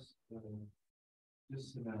 Just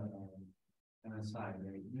an aside,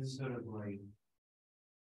 right? This sort of like,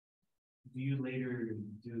 do you later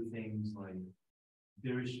do things like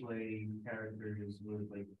Dirichlet characters with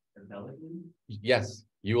like embellishment? Yes,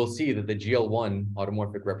 you will see that the GL1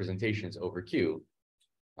 automorphic representations over Q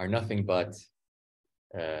are nothing but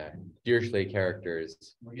Dirichlet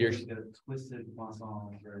characters. Twisted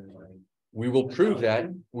Poisson or like. We will prove that.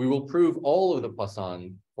 We will prove all of the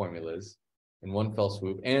Poisson formulas in one fell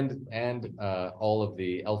swoop, and all of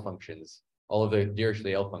the L functions, all of the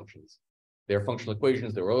Dirichlet L functions, their functional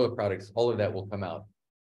equations, their Euler products, all of that will come out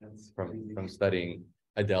from studying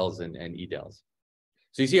Adels and Edels.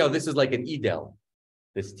 So you see how this is like an Edel,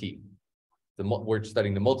 this T. We're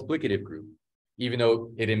studying the multiplicative group, even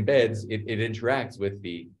though it embeds, it interacts with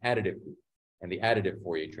the additive group and the additive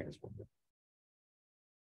Fourier transform.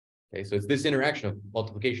 Okay, so it's this interaction of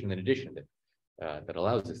multiplication and addition that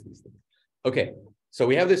allows us these things. Okay, so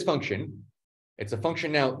we have this function. It's a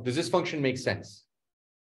function now. Does this function make sense?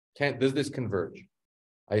 Does this converge?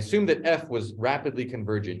 I assume that f was rapidly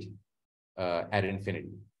convergent at infinity.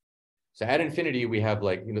 So at infinity, we have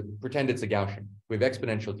like, pretend it's a Gaussian. We have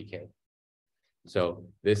exponential decay. So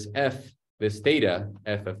this theta,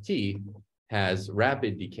 f of t, has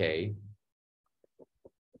rapid decay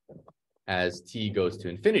as t goes to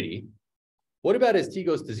infinity. What about as t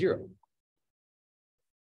goes to 0?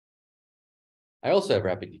 I also have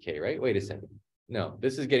rapid decay, right? Wait a second. No,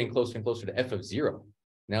 this is getting closer and closer to f of 0.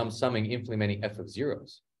 Now I'm summing infinitely many f of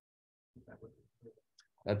 0s.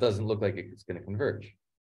 That doesn't look like it's going to converge.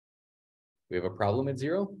 We have a problem at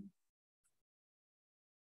 0?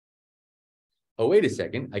 Oh, wait a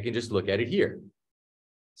second. I can just look at it here.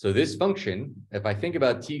 So this function, if I think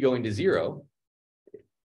about t going to 0,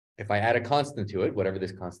 if I add a constant to it, whatever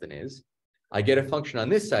this constant is, I get a function on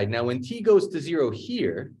this side. Now, when t goes to 0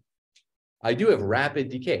 here, I do have rapid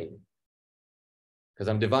decay because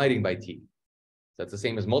I'm dividing by t. So that's the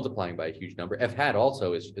same as multiplying by a huge number. F hat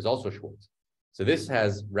also is also Schwartz. So this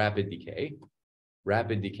has rapid decay,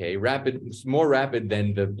 more rapid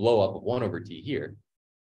than the blow up of 1 over t here.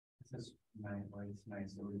 This is nice, like it's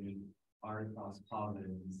nice that we do r cross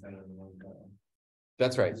positive instead of like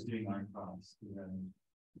That's right. just doing r cross.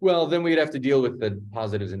 Well, then we'd have to deal with the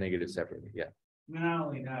positives and negatives separately. Yeah. Not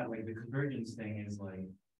only that, like the convergence thing is like,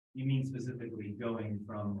 you mean specifically going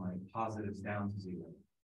from like positives down to 0.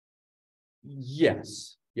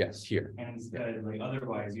 Yes. Yes. Here. And instead, like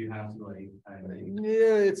otherwise, you have to like.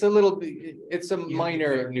 Yeah, it's a little bit. It's a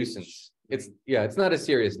minor nuisance. It's not a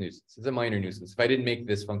serious nuisance. It's a minor nuisance. If I didn't make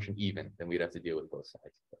this function even, then we'd have to deal with both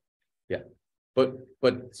sides. Yeah. But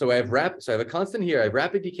so I have a constant here. I have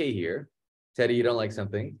rapid decay here. Teddy, you don't like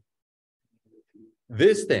something.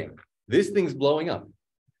 This thing's blowing up.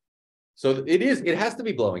 So it has to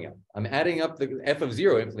be blowing up. I'm adding up the f of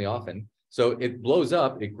 0 infinitely often. So it blows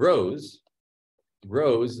up, it grows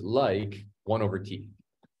like 1 over t.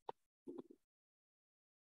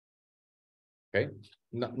 Okay.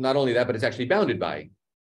 Not only that, but it's actually bounded by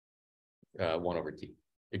 1 over t.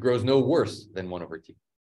 It grows no worse than 1 over t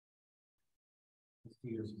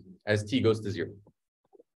as t goes to 0.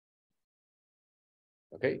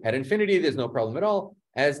 Okay, at infinity, there's no problem at all.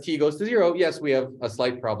 As t goes to 0, yes, we have a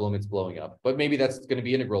slight problem, it's blowing up, but maybe that's going to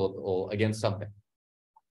be integral against something.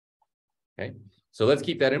 Okay, so let's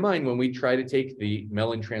keep that in mind when we try to take the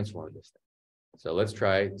Mellin transform of this thing. So let's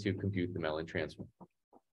try to compute the Mellin transform.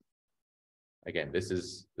 again, this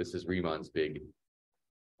is Riemann's big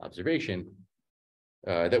observation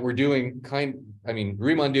that we're doing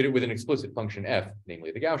Riemann did it with an explicit function f,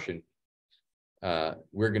 namely the Gaussian.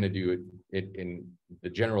 We're going to do it in the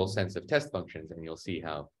general sense of test functions, and you'll see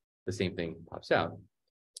how the same thing pops out.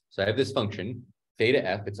 So I have this function, theta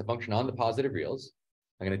f. It's a function on the positive reals.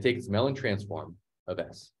 I'm going to take its Mellin transform of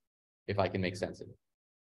S, if I can make sense of it.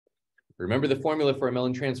 Remember the formula for a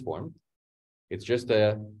Mellin transform. It's just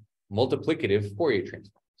a multiplicative Fourier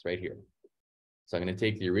transform. It's right here. So I'm going to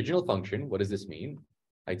take the original function. What does this mean?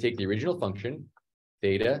 I take the original function,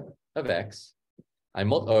 theta of x,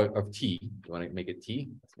 of t. You want to make it t?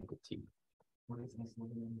 Let's make it t.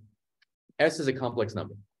 S is a complex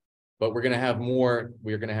number, but we're going to have more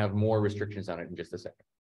restrictions on it in just a second.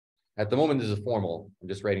 At the moment, this is a formal. I'm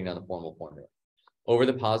just writing down the formal formula. Over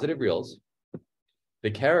the positive reals,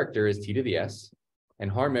 the character is t to the s, and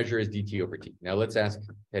Haar measure is dt over t. Now let's ask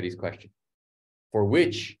Teddy's question. For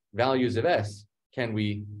which values of s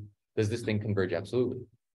does this thing converge absolutely?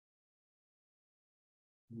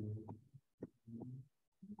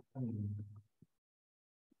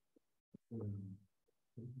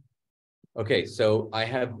 Okay, so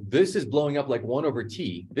this is blowing up like 1 over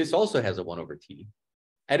t. This also has a 1 over t.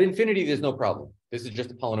 At infinity, there's no problem. This is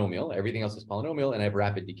just a polynomial. Everything else is polynomial, and I have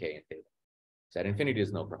rapid decay in theta. So at infinity,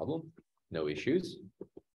 there's no problem, no issues.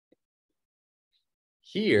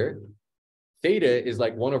 Here, theta is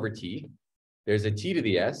like 1 over t. There's a t to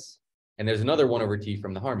the s, and there's another 1 over t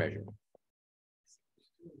from the Haar measure.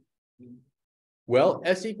 Well,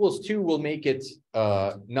 s equals 2 will make it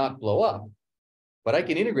not blow up, but I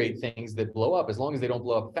can integrate things that blow up as long as they don't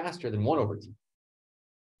blow up faster than 1 over t.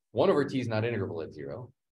 1 over t is not integrable at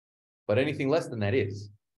 0, but anything less than that is.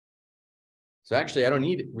 So actually, I don't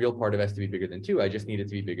need real part of s to be bigger than 2. I just need it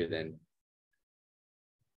to be bigger than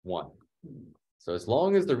 1. So as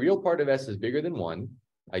long as the real part of s is bigger than 1,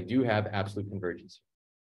 I do have absolute convergence.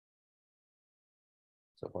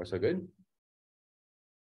 So far, so good.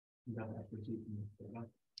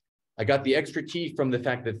 I got the extra t from the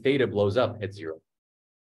fact that theta blows up at 0.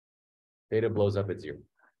 Theta blows up at 0.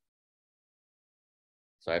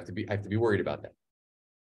 So I have to be worried about that.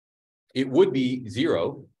 It would be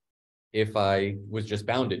 0 if I was just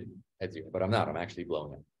bounded at 0, but I'm not. I'm actually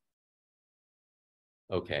blowing up.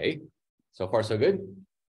 Okay. So far, so good.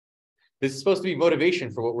 This is supposed to be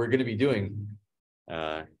motivation for what we're going to be doing.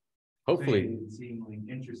 Hopefully. It seemed like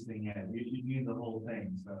interesting. Yeah, you need the whole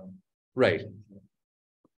thing. So right.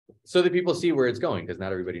 So that people see where it's going, because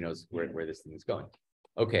not everybody knows where this thing is going.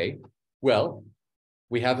 Okay. Well,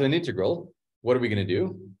 we have an integral. What are we going to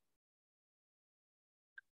do?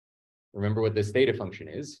 Remember what this theta function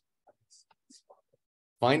is.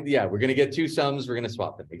 We're going to get two sums. We're going to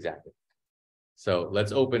swap them. Exactly. So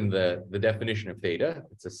let's open the definition of theta.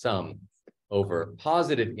 It's a sum over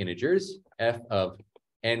positive integers, f of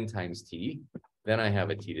n times t. Then I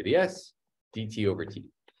have a t to the s, dt over t.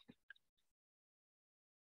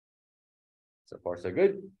 So far, so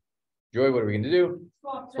good. Joy, what are we going to do?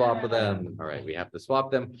 Swap them. All right, we have to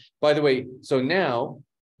swap them. By the way, so now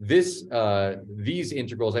these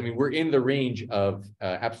integrals, I mean, we're in the range of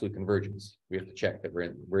absolute convergence. We have to check that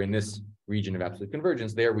we're in this region of absolute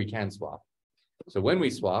convergence. There we can swap. So when we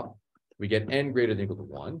swap, we get n greater than or equal to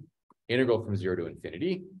 1, integral from 0 to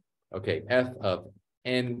infinity. Okay, f of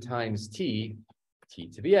n times t, t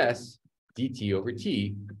to the s, dt over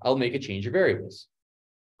t. I'll make a change of variables.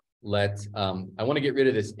 I want to get rid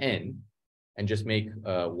of this n and just make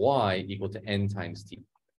y equal to n times t.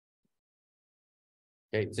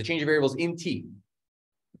 Okay, it's a change of variables in t.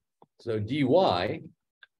 So dy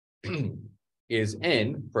is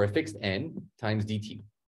n for a fixed n times dt.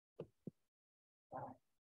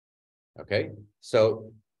 Okay,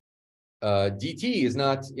 so dt is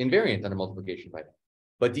not invariant under multiplication by that,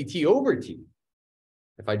 but dt over t,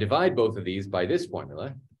 if I divide both of these by this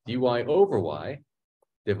formula, dy over y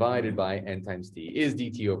divided by n times t is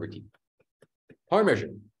dt over t. Haar measure,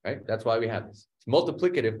 right? That's why we have this. It's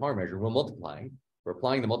multiplicative Haar measure. We're multiplying. We're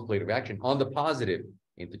applying the multiplicative action on the positive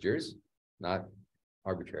integers, not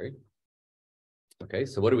arbitrary. Okay,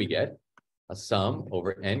 so what do we get? A sum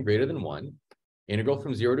over n greater than 1, integral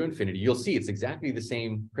from 0 to infinity. You'll see it's exactly the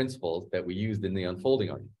same principles that we used in the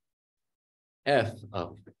unfolding argument. F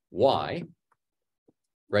of y,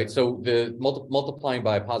 right? So the multiplying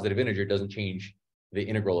by a positive integer doesn't change the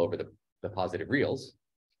integral over the positive reals.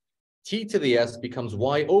 T to the s becomes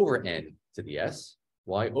y over n to the s,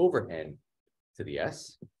 y over n to the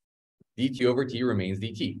s. dt over t remains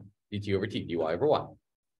dt over t, dy over y.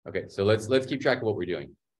 Okay, so let's keep track of what we're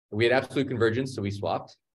doing. We had absolute convergence, so we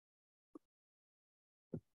swapped.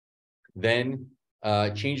 Then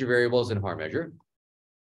change of variables in Haar measure.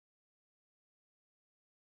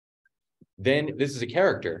 Then this is a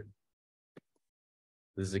character.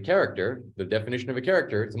 This is a character. The definition of a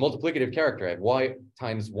character, it's a multiplicative character. I have y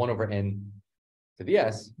times 1 over n to the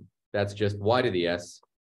s. That's just y to the s.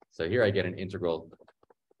 So here I get an integral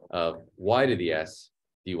of y to the s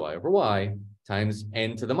dy over y times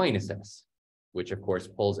n to the minus s, which of course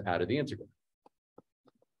pulls out of the integral.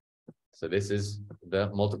 So this is the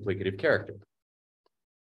multiplicative character.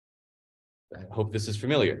 I hope this is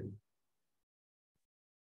familiar.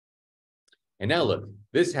 And now look,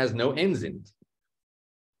 this has no n's in it.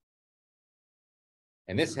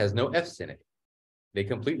 And this has no f's in it. They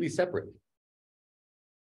completely separate.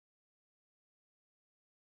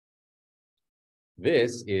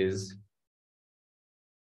 This is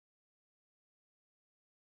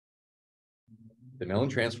the Mellin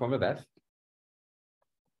transform of f.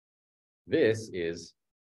 This is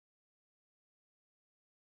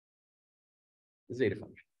the zeta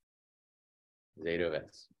function, zeta of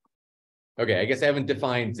s. Okay, I guess I haven't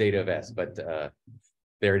defined zeta of s, but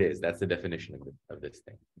there it is. That's the definition of this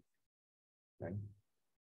thing. Right?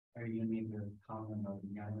 Are you gonna make a comment on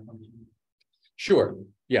the gamma function? Sure.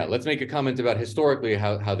 Yeah, let's make a comment about historically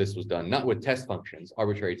how this was done, not with test functions,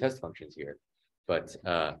 arbitrary test functions here. But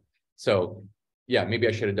so yeah, maybe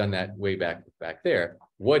I should have done that way back there.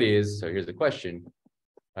 What is, so here's the question.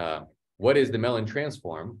 What is the Mellin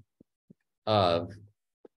transform of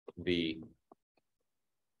this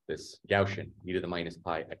Gaussian e to the minus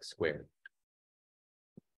pi x squared?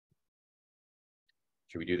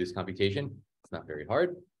 Should we do this computation? It's not very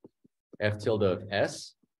hard. F tilde of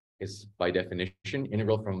s is by definition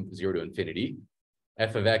integral from 0 to infinity.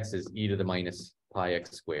 F of x is e to the minus pi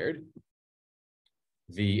x squared.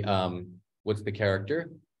 The what's the character?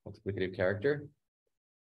 Multiplicative character.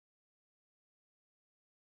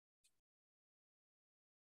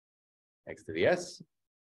 X to the s.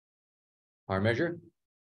 Haar measure.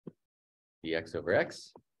 Dx over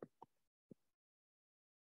x.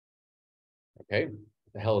 Okay,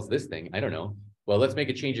 what the hell is this thing? I don't know. Well, let's make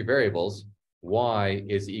a change of variables. Y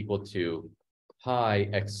is equal to pi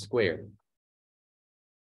x squared.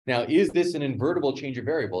 Now, is this an invertible change of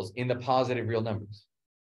variables in the positive real numbers?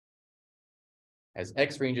 As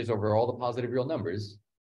x ranges over all the positive real numbers,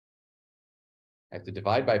 I have to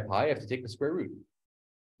divide by pi, I have to take the square root.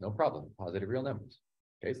 No problem, positive real numbers.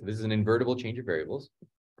 Okay, so this is an invertible change of variables.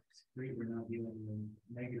 It's great we're not dealing with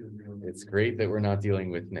negative real numbers. It's great that we're not dealing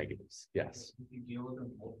with negatives. Yes. If you deal with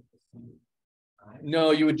them both at the same time.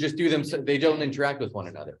 No, you would just do them so they don't interact with one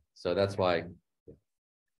another. So that's why.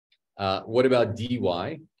 What about dy?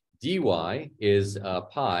 dy is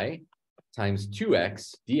pi times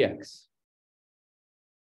 2x dx.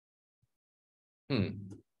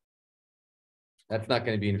 That's not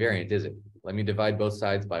going to be invariant, is it? Let me divide both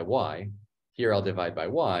sides by y. Here I'll divide by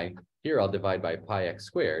y. Here I'll divide by pi x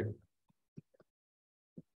squared.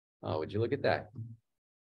 Oh, would you look at that?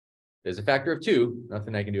 There's a factor of 2.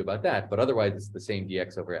 Nothing I can do about that. But otherwise, it's the same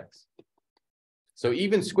dx over x. So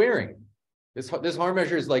even squaring, this Haar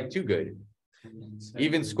measure is like too good.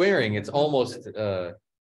 Even squaring, it's almost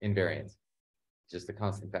invariant. Just a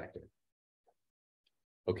constant factor.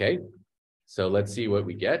 Okay, so let's see what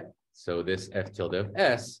we get. So this f tilde of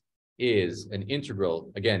s is an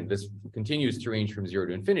integral. Again, this continues to range from 0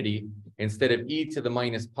 to infinity. Instead of e to the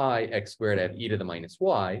minus pi x squared, I have e to the minus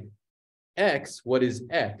y. X, what is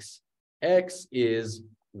x? X is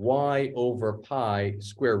y over pi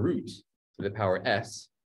square root to the power s.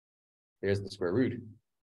 There's the square root.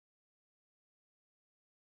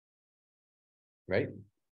 Right?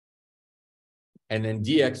 And then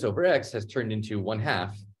dx over x has turned into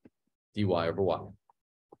 1/2 dy over y.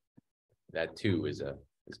 That 2 is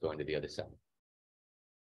going to the other side.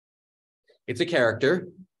 It's a character.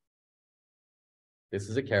 This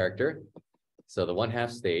is a character. So the 1/2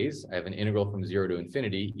 stays. I have an integral from 0 to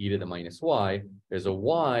infinity, e to the minus y. There's a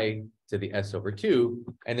y to the s over 2,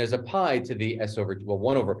 and there's a pi to the s over, well,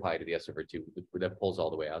 1 over pi to the s over 2, that pulls all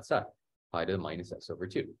the way outside. Pi to the minus s over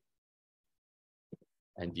 2.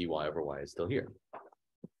 And dy over y is still here.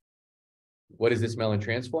 What is this Mellin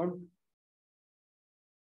transform?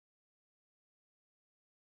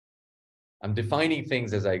 I'm defining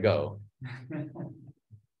things as I go.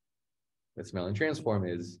 This Mellin transform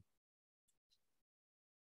is,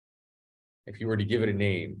 if you were to give it a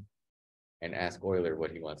name and ask Euler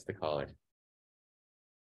what he wants to call it,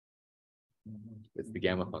 it's the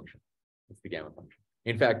gamma function. It's the gamma function.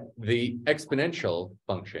 In fact, the exponential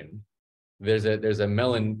function, there's a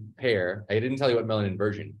Mellin pair. I didn't tell you what Mellin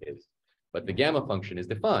inversion is, but the gamma function is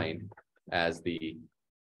defined as the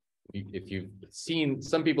if you've seen,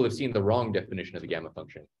 some people have seen the wrong definition of the gamma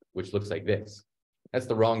function, which looks like this. That's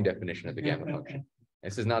the wrong definition of the gamma function.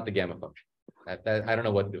 This is not the gamma function. I don't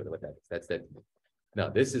know what to do with that. That's that. No,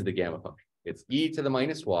 this is the gamma function. It's e to the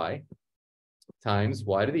minus y times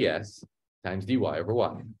y to the s times dy over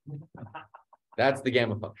y. That's the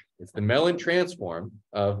gamma function. It's the Mellin transform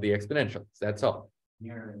of the exponentials. That's all.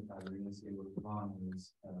 Here, if I were going to say what's wrong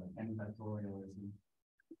is n factorial is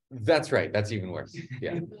That's right. That's even worse.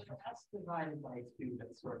 Yeah. S divided by 2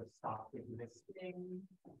 that sort of stopped existing.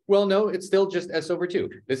 Well, no, it's still just s over 2.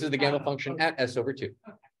 This is the gamma function at s over 2.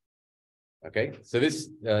 Okay, so this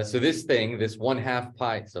thing, this 1/2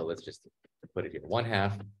 pi, so let's just put it here,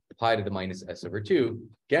 1/2 pi to the minus s over 2,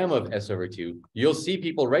 gamma of s over 2, you'll see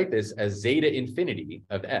people write this as zeta infinity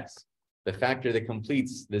of s, the factor that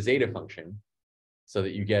completes the zeta function, so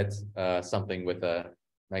that you get something with a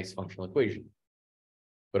nice functional equation.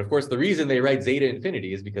 But of course, the reason they write zeta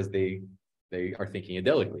infinity is because they are thinking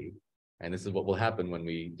adelically, and this is what will happen when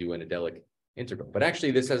we do an adelic integral. But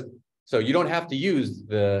actually, this has, so you don't have to use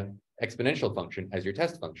the exponential function as your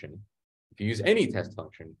test function. If you use any test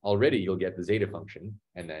function, already you'll get the zeta function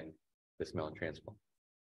and then this Mellin transform.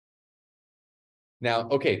 Now,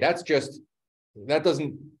 okay, that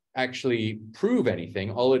doesn't actually prove anything.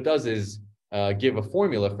 All it does is give a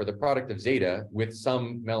formula for the product of zeta with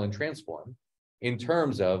some Mellin transform in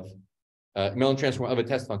terms of Mellin transform of a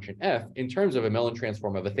test function f in terms of a Mellin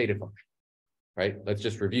transform of a theta function, right? Let's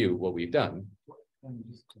just review what we've done. And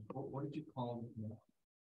just, what did you call the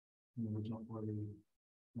original order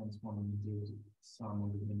transforming the sum of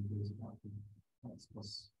the integers about the x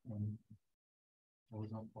plus what was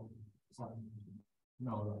that called?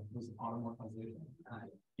 No, it was automorphization.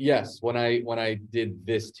 Yes, when I did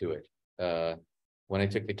this to it, when I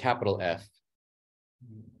took the capital F,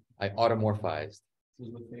 I automorphized. So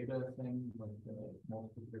the theta thing, like the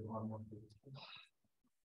multiplicative automorphic.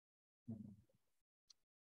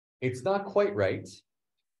 It's not quite right,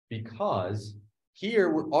 because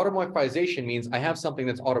here automorphization means I have something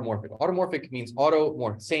that's automorphic. Automorphic means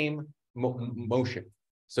same motion.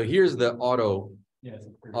 So here's the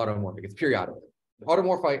automorphic. It's periodic.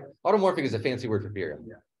 Automorphic is a fancy word for periodic.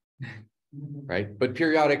 Yeah. Right? But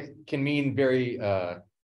periodic can mean very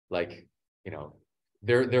like, you know,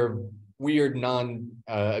 they're weird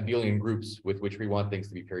non-abelian groups with which we want things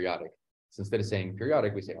to be periodic. So instead of saying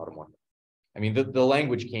periodic, we say automorphic. I mean, the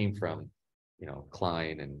language came from, you know,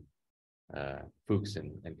 Klein and Fuchs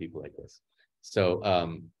and people like this. So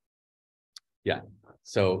yeah.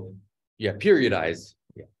 So yeah, periodize.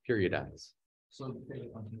 Yeah, periodize. So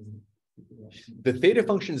the theta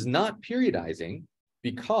function is not periodizing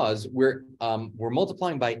because we're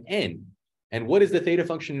multiplying by n. And what is the theta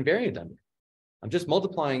function invariant under? I'm just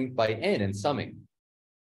multiplying by n and summing.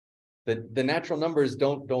 The natural numbers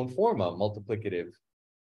don't form a multiplicative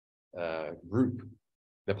group,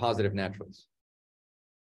 the positive naturals.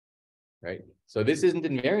 Right? So this isn't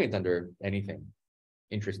invariant under anything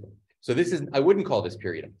interesting. So this is, I wouldn't call this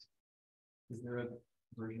periodized. Is there a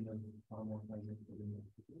version of automorphizing?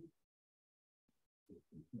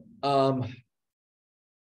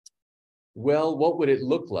 Well, what would it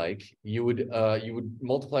look like? You would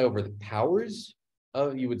multiply over the powers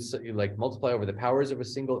of, you would like multiply over the powers of a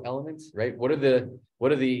single element, right? What are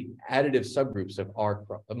the additive subgroups of R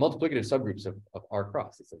cross, multiplicative subgroups of R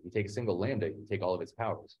cross? It's like you take a single lambda, you take all of its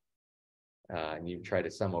powers, and you try to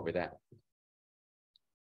sum over that.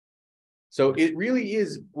 So it really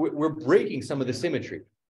is, we're breaking some of the symmetry.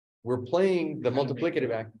 We're playing the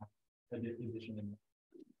multiplicative act.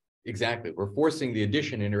 Exactly. We're forcing the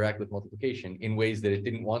addition to interact with multiplication in ways that it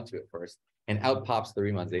didn't want to at first, and out pops the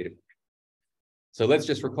Riemann zeta. So let's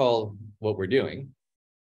just recall what we're doing.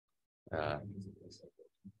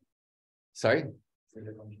 Sorry?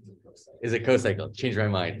 Is it cocycle? Change my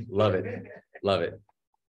mind. Love it. Love it.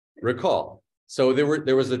 Recall. So there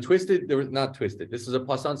was not twisted. This is a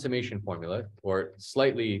Poisson summation formula, or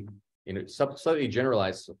slightly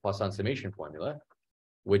generalized Poisson summation formula,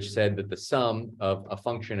 which said that the sum of a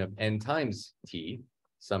function of n times t,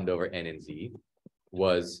 summed over n and z,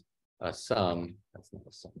 was a sum, that's not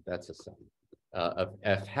a sum, that's a sum, of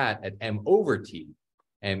f hat at m over t,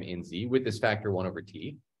 m in z, with this factor 1 over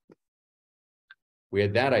t. We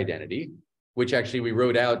had that identity, which actually we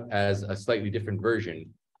wrote out as a slightly different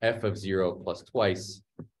version, f of 0 plus twice.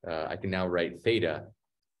 I can now write theta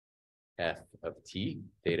f of t,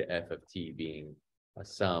 theta f of t being a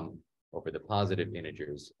sum over the positive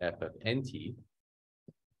integers f of nt.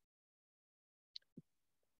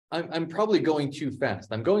 I'm probably going too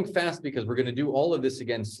fast. I'm going fast because we're going to do all of this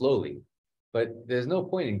again slowly, but there's no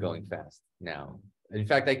point in going fast now. In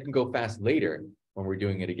fact, I can go fast later when we're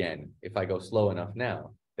doing it again, if I go slow enough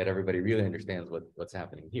now that everybody really understands what's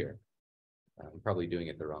happening here. I'm probably doing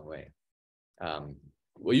it the wrong way.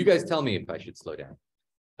 Well, you guys tell me if I should slow down.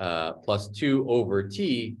 Plus 2 over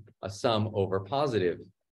t, a sum over positive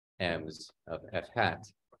m's of f hat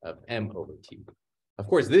of m over t. Of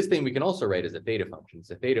course, this thing we can also write as a theta function.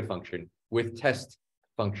 It's a theta function with test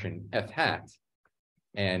function f hat.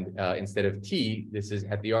 And instead of t, this is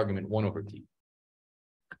at the argument 1 over t.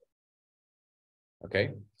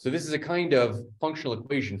 Okay, so this is a kind of functional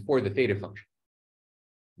equation for the theta function,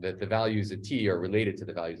 that the values at t are related to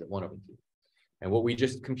the values at 1 over t. And what we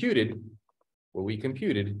just computed,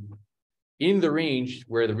 in the range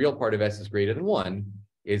where the real part of s is greater than 1,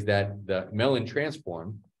 is that the Mellin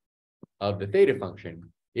transform of the theta function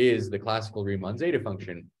is the classical Riemann zeta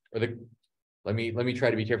function, or the, let me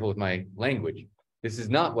try to be careful with my language. This is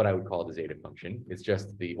not what I would call the zeta function. It's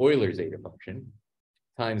just the Euler zeta function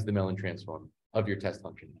times the Mellin transform of your test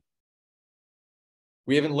function.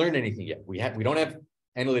 We haven't learned anything yet. We don't have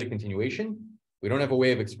analytic continuation. We don't have a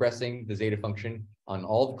way of expressing the zeta function on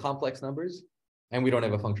all the complex numbers, and we don't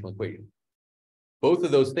have a functional equation. Both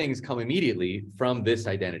of those things come immediately from this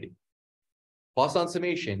identity. Poisson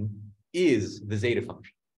summation is the zeta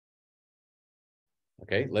function.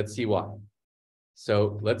 Okay, let's see why.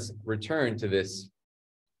 So let's return to this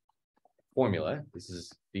formula. This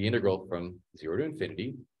is the integral from 0 to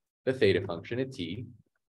infinity, the theta function at t,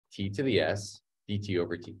 t to the s, dt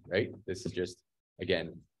over t, right? This is just,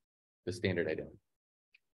 again, the standard identity,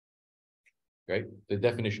 right? The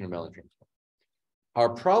definition of Mellin transform. Our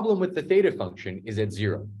problem with the theta function is at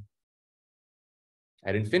 0.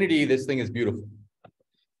 At infinity, this thing is beautiful.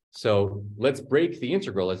 So let's break the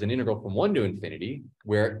integral as an integral from 1 to infinity,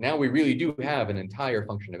 where now we really do have an entire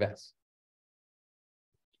function of s.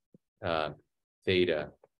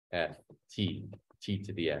 Theta f t, t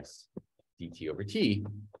to the s, dt over t,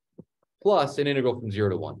 plus an integral from 0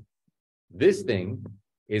 to 1. This thing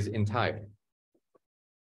is entire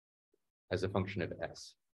as a function of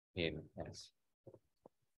s in s.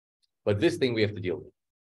 But this thing we have to deal with.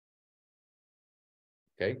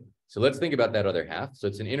 Okay, so let's think about that other half. So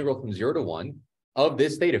it's an integral from 0 to 1 of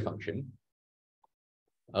this theta function,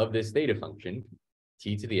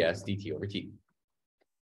 t to the s, dt over t.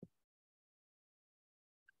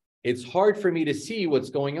 It's hard for me to see what's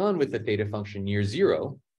going on with the theta function near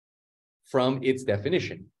 0 from its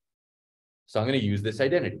definition. So I'm going to use this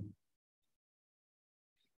identity.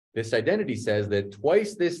 This identity says that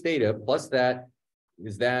twice this theta plus that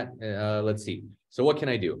is that, let's see. So what can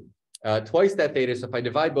I do? Twice that theta, so if I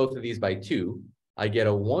divide both of these by 2, I get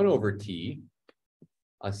a 1 over t,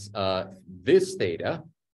 this theta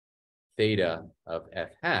of f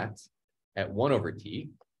hat at 1 over t.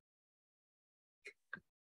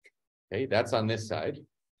 Okay, that's on this side.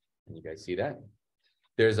 Can you guys see that?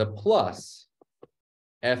 There's a plus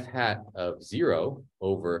f hat of 0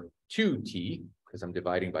 over 2t, because I'm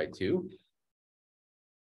dividing by 2.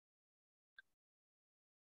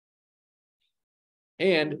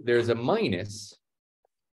 And there's a minus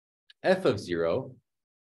f of 0,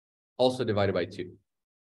 also divided by 2.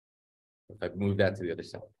 If I move that to the other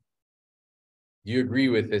side. Do you agree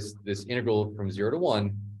with this integral from 0 to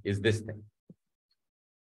 1 is this thing?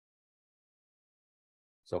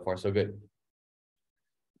 So far, so good.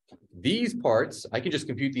 These parts, I can just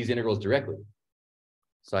compute these integrals directly.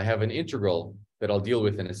 So I have an integral that I'll deal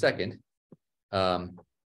with in a second.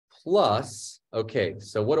 Plus, okay,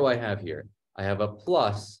 so what do I have here? I have a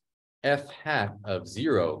plus f hat of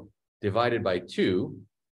 0 divided by 2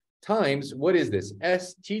 times, what is this?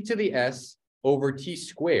 T to the s over t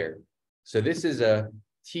squared. So this is a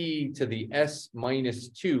t to the s minus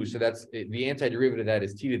 2. So that's the antiderivative of that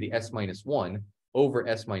is t to the s minus 1 over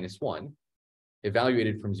s minus 1,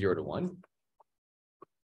 evaluated from 0 to 1.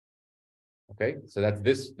 Okay, so that's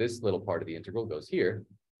this little part of the integral goes here.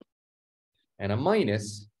 And a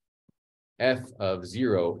minus f of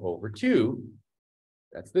 0 over 2,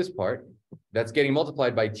 that's this part, that's getting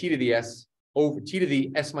multiplied by t to the s over t to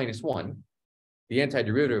the s minus 1, the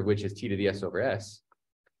antiderivative of which is t to the s over s,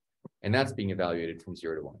 and that's being evaluated from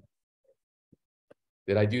 0 to 1.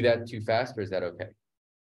 Did I do that too fast, or is that okay?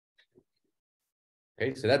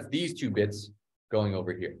 Okay, so that's these two bits going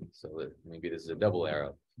over here. So maybe this is a double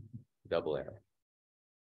arrow.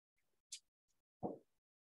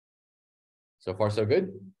 So far, so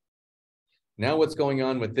good. Now what's going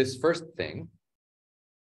on with this first thing?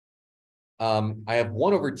 I have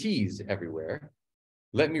 1 over t's everywhere.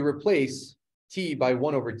 Let me replace t by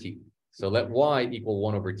 1 over t. So let y equal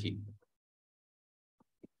 1 over t.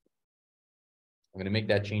 I'm going to make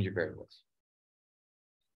that change of variables.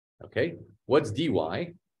 Okay, what's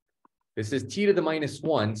dy? This is t to the minus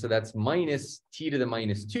 1, so that's minus t to the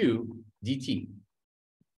minus 2 dt.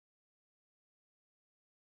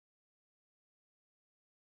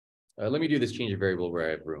 Let me do this change of variable where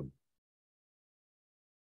I have room.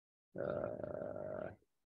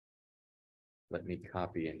 Let me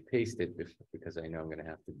copy and paste it because I know I'm going to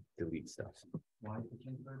have to delete stuff. Why is the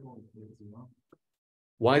change variable okay at 0?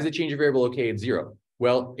 Why is the change of variable okay at 0?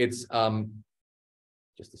 Well, it's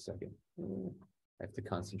just a second. I have to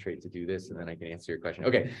concentrate to do this, and then I can answer your question.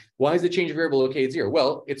 Okay, why is the change of variable okay at 0?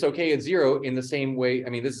 Well, it's okay at 0 in the same way. I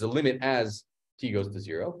mean, this is a limit as t goes to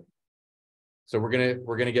 0. So we're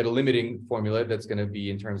gonna get a limiting formula that's going to be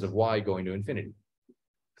in terms of y going to infinity.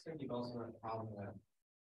 So you've also had a problem with that.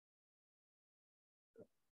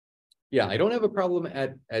 Yeah, I don't have a problem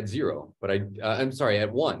at 0, but I'm sorry,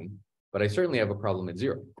 at 1, but I certainly have a problem at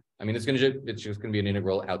 0. I mean, it's just gonna be an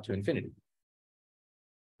integral out to infinity.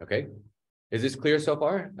 Okay, is this clear so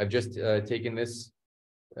far? I've just taken this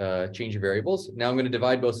change of variables. Now I'm going to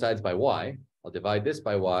divide both sides by y. I'll divide this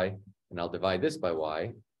by y, and I'll divide this by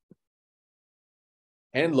y.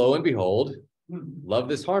 And lo and behold, love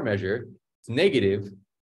this Haar measure. It's negative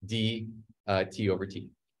d t over t.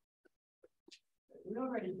 We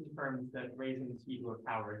already confirmed that raising t to a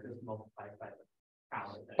power is multiplied by the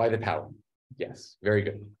power. By the power. Yes, very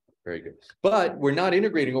good. Very good. But we're not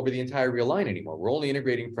integrating over the entire real line anymore. We're only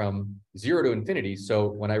integrating from 0 to infinity. So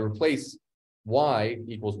when I replace y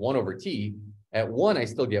equals 1 over t, at 1, I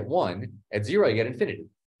still get 1. At 0, I get infinity.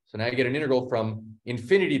 So now I get an integral from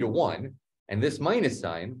infinity to 1. And this minus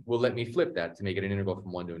sign will let me flip that to make it an integral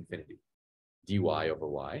from 1 to infinity. dy over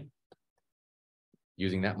y.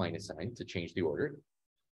 Using that minus sign to change the order.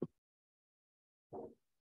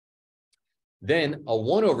 Then a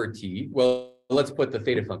 1 over t, well, let's put the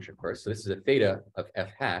theta function first. So this is a theta of f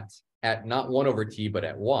hat at not 1 over t, but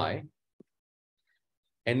at y.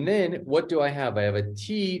 And then what do I have? I have a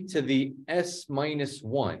t to the s minus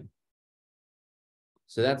 1.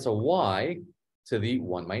 So that's a y to the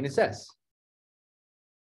 1 minus s.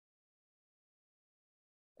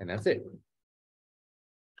 And that's it.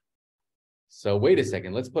 So wait a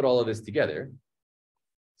second, let's put all of this together.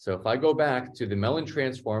 So if I go back to the Mellin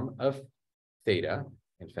transform of theta,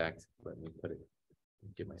 in fact, let me put it,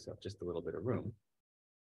 give myself just a little bit of room.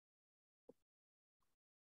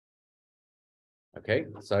 Okay,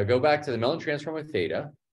 so I go back to the Mellin transform of theta.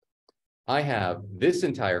 I have this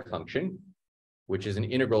entire function, which is an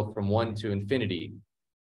integral from 1 to infinity,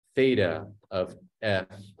 theta of f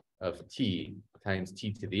of t times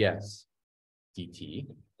t to the s dt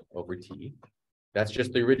over t. That's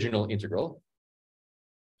just the original integral.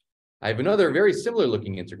 I have another very similar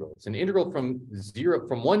looking integral. It's an integral from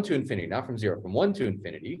 1 to infinity, not from 0, from 1 to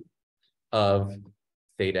infinity of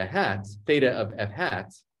theta of f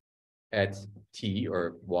hat at t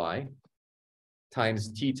or y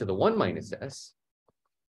times t to the 1 minus s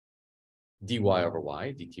dy over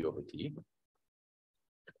y, dt over t.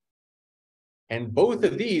 And both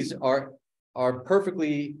of these are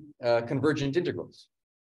perfectly convergent integrals.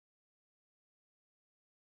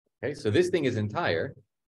 Okay, so this thing is entire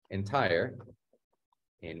in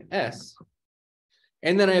S.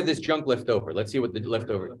 And then I have this junk left over. Let's see what the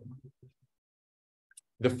leftover.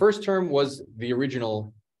 The first term was the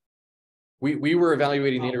original. We were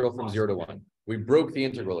evaluating the integral from 0 to 1. We broke the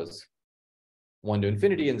integral as 1 to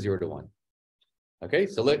infinity and 0 to 1. Okay,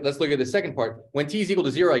 so let's look at the second part. When t is equal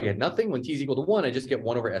to 0, I get nothing. When t is equal to 1, I just get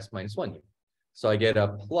 1 over s minus 1 here. So I get a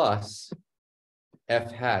plus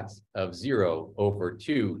f hat of 0 over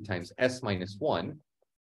 2 times s minus 1.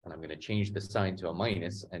 And I'm going to change the sign to a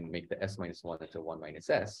minus and make the s minus 1 into 1 minus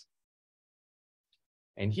s.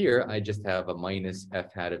 And here I just have a minus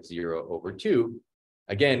f hat of 0 over 2.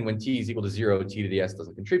 Again, when t is equal to 0, t to the s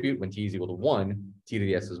doesn't contribute. When t is equal to 1, t to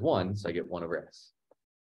the s is 1. So I get 1 over s.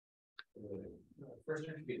 First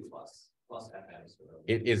term should be plus f hat.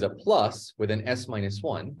 It is a plus with an s minus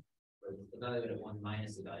 1. Evaluate at 1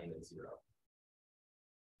 minus the value at 0.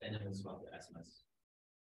 And then we'll swap the s minus.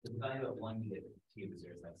 The value at 1, you get t to the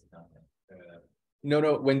 0, so that's nothing.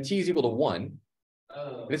 No, when t is equal to 1,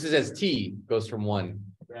 Oh, this is as t goes from 1.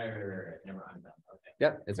 Right. Never mind. Okay.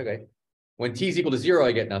 Yep, it's okay. When t is equal to 0,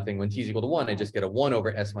 I get nothing. When t is equal to 1, I just get a 1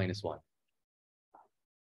 over s minus 1.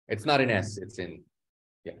 It's not in s, it's in,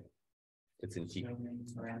 yeah, it's in t.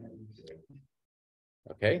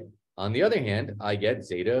 Okay. On the other hand, I get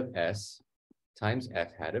zeta of s times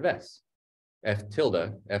f hat of s. F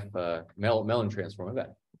tilde, f Mellin transform of f.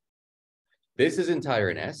 This is entire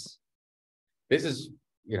in s. This is,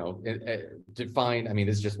 defined, I mean,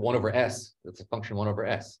 this is just 1 over s. That's a function 1 over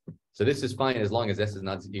s. So this is fine as long as s is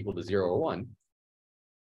not equal to 0 or 1.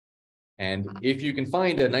 And if you can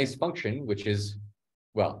find a nice function, which is,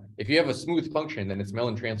 well, if you have a smooth function, then its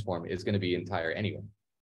Mellin transform is going to be entire anyway,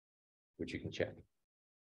 which you can check.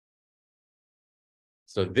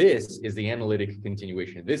 So this is the analytic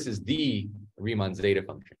continuation. This is the Riemann zeta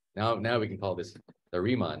function. Now we can call this the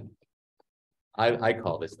Riemann. I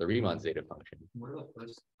call this the Riemann zeta function. What are the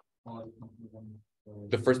first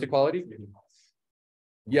The first equality?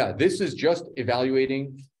 Yeah, this is just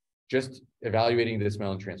evaluating this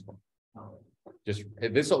Mellin transform. Just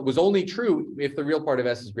this was only true if the real part of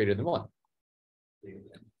S is greater than 1.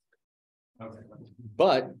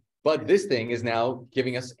 But this thing is now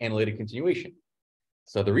giving us analytic continuation.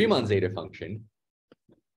 So the Riemann zeta function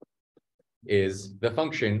is the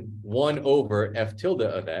function 1 over f tilde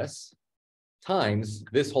of S times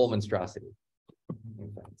this whole monstrosity.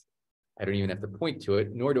 I don't even have to point to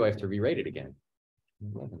it, nor do I have to rewrite it again.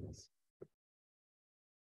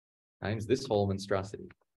 Times this whole monstrosity.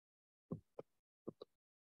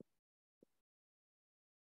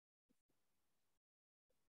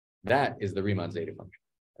 That is the Riemann zeta function,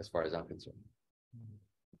 as far as I'm concerned.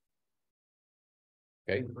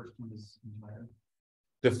 Okay. The first one is entire.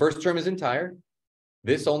 The first term is entire.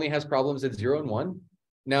 This only has problems at 0 and 1.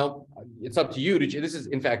 Now, it's up to you to, this is,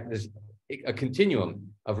 in fact, this a continuum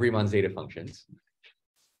of Riemann zeta functions.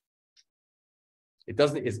 It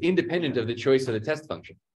doesn't, it's independent of the choice of the test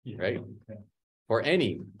function, right? For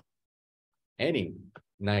any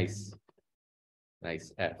nice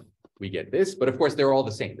f, we get this, but of course they're all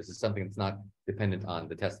the same. This is something that's not dependent on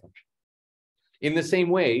the test function. In the same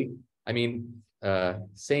way, I mean,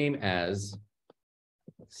 same as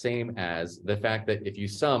the fact that if you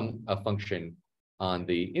sum a function on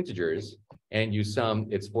the integers and you sum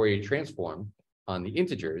its Fourier transform on the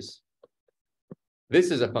integers,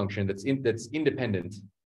 this is a function that's independent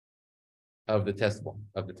of the test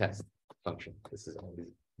function. This is always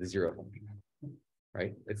the 0 function,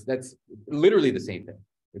 right? That's literally the same thing.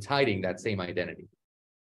 It's hiding that same identity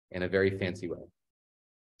in a very fancy way.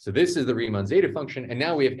 So this is the Riemann zeta function, and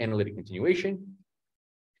now we have analytic continuation.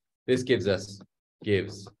 This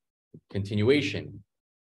gives continuation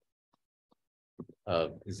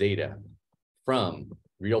of zeta from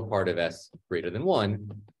real part of S greater than 1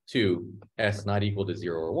 to S not equal to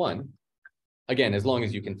 0 or 1. Again, as long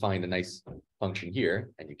as you can find a nice function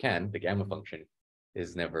here, and you can, the gamma function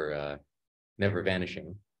is never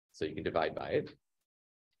vanishing, so you can divide by it.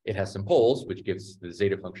 It has some poles, which gives the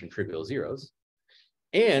zeta function trivial zeros.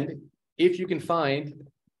 And if you can find,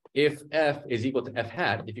 if f is equal to f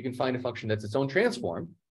hat, if you can find a function that's its own transform,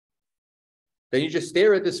 then you just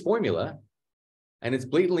stare at this formula, and it's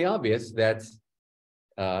blatantly obvious that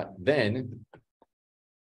then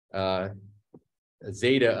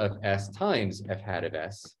zeta of S times f hat of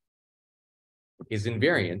S is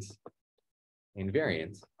invariant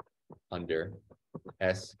under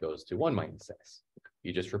S goes to 1 minus S.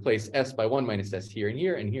 You just replace S by 1 minus S here and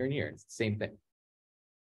here and here and here. It's the same thing,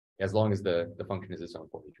 as long as the function is its own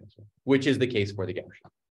Fourier transform, which is the case for the Gaussian.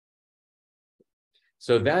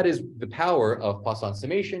 So that is the power of Poisson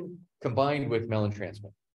summation combined with Mellin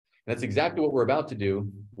transform. And that's exactly what we're about to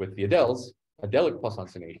do with the Adels, adelic Poisson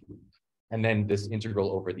summation. And then this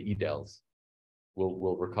integral over the Edels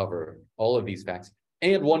will recover all of these facts.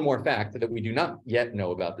 And one more fact that we do not yet know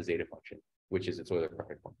about the zeta function, which is its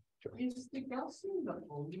Euler-Crothet form. Sure. Is the Gaussian the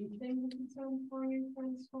only thing with its own Fourier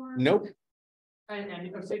transform? Nope.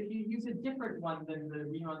 And so if you use a different one than the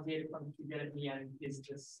Riemann zeta function you get at the end is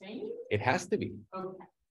the same? It has to be. Okay.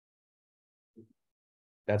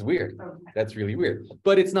 That's weird. Okay. That's really weird.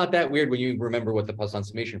 But it's not that weird when you remember what the Poisson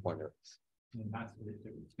summation formula is.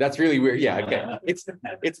 That's really weird. Yeah, okay.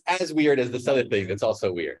 It's as weird as this other thing that's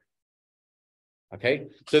also weird. Okay,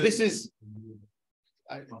 so this is,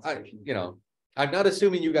 I'm not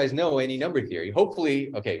assuming you guys know any number theory.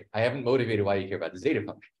 Hopefully, okay, I haven't motivated why you care about the zeta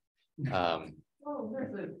function. Oh,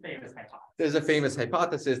 there's a famous hypothesis. There's a famous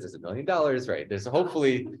hypothesis. There's $1 million, right? There's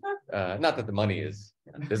hopefully, not that the money is,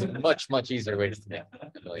 there's much easier ways to make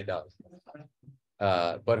 $1 million.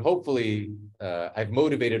 But hopefully, I've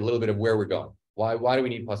motivated a little bit of where we're going. Why do we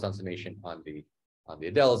need Poisson summation on the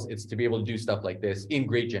Adels? It's to be able to do stuff like this in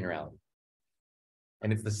great generality.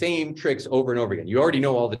 And it's the same tricks over and over again. You already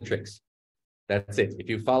know all the tricks. That's it. If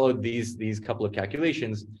you followed these couple of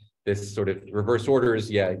calculations, this sort of reverse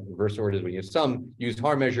orders, reverse orders when you have sum, use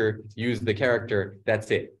Haar measure, use the character, that's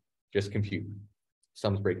it. Just compute.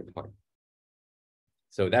 Sums break apart.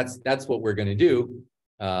 So that's what we're going to do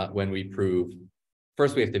when we prove.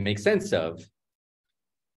 First, we have to make sense of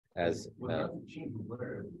as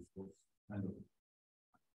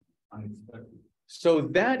so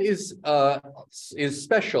that is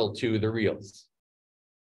special to the reals.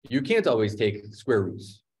 You can't always take square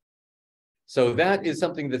roots. So that is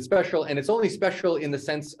something that's special, and it's only special in the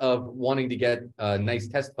sense of wanting to get a nice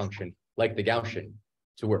test function like the Gaussian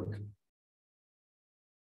to work.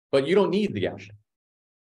 But you don't need the Gaussian.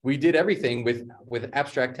 We did everything with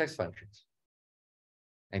abstract test functions.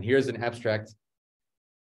 And here's an abstract.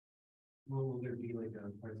 Will there be like a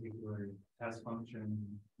particular test function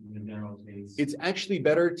in the general case? It's actually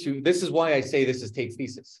better to, this is why I say this is Tate's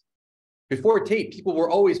thesis. Before Tate, people were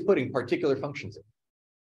always putting particular functions in.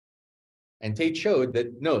 And Tate showed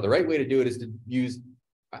that, no, the right way to do it is to use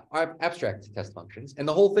abstract test functions, and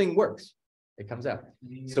the whole thing works. It comes out.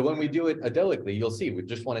 So when we do it adelically, you'll see we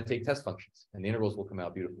just want to take test functions, and the integrals will come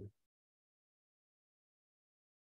out beautifully.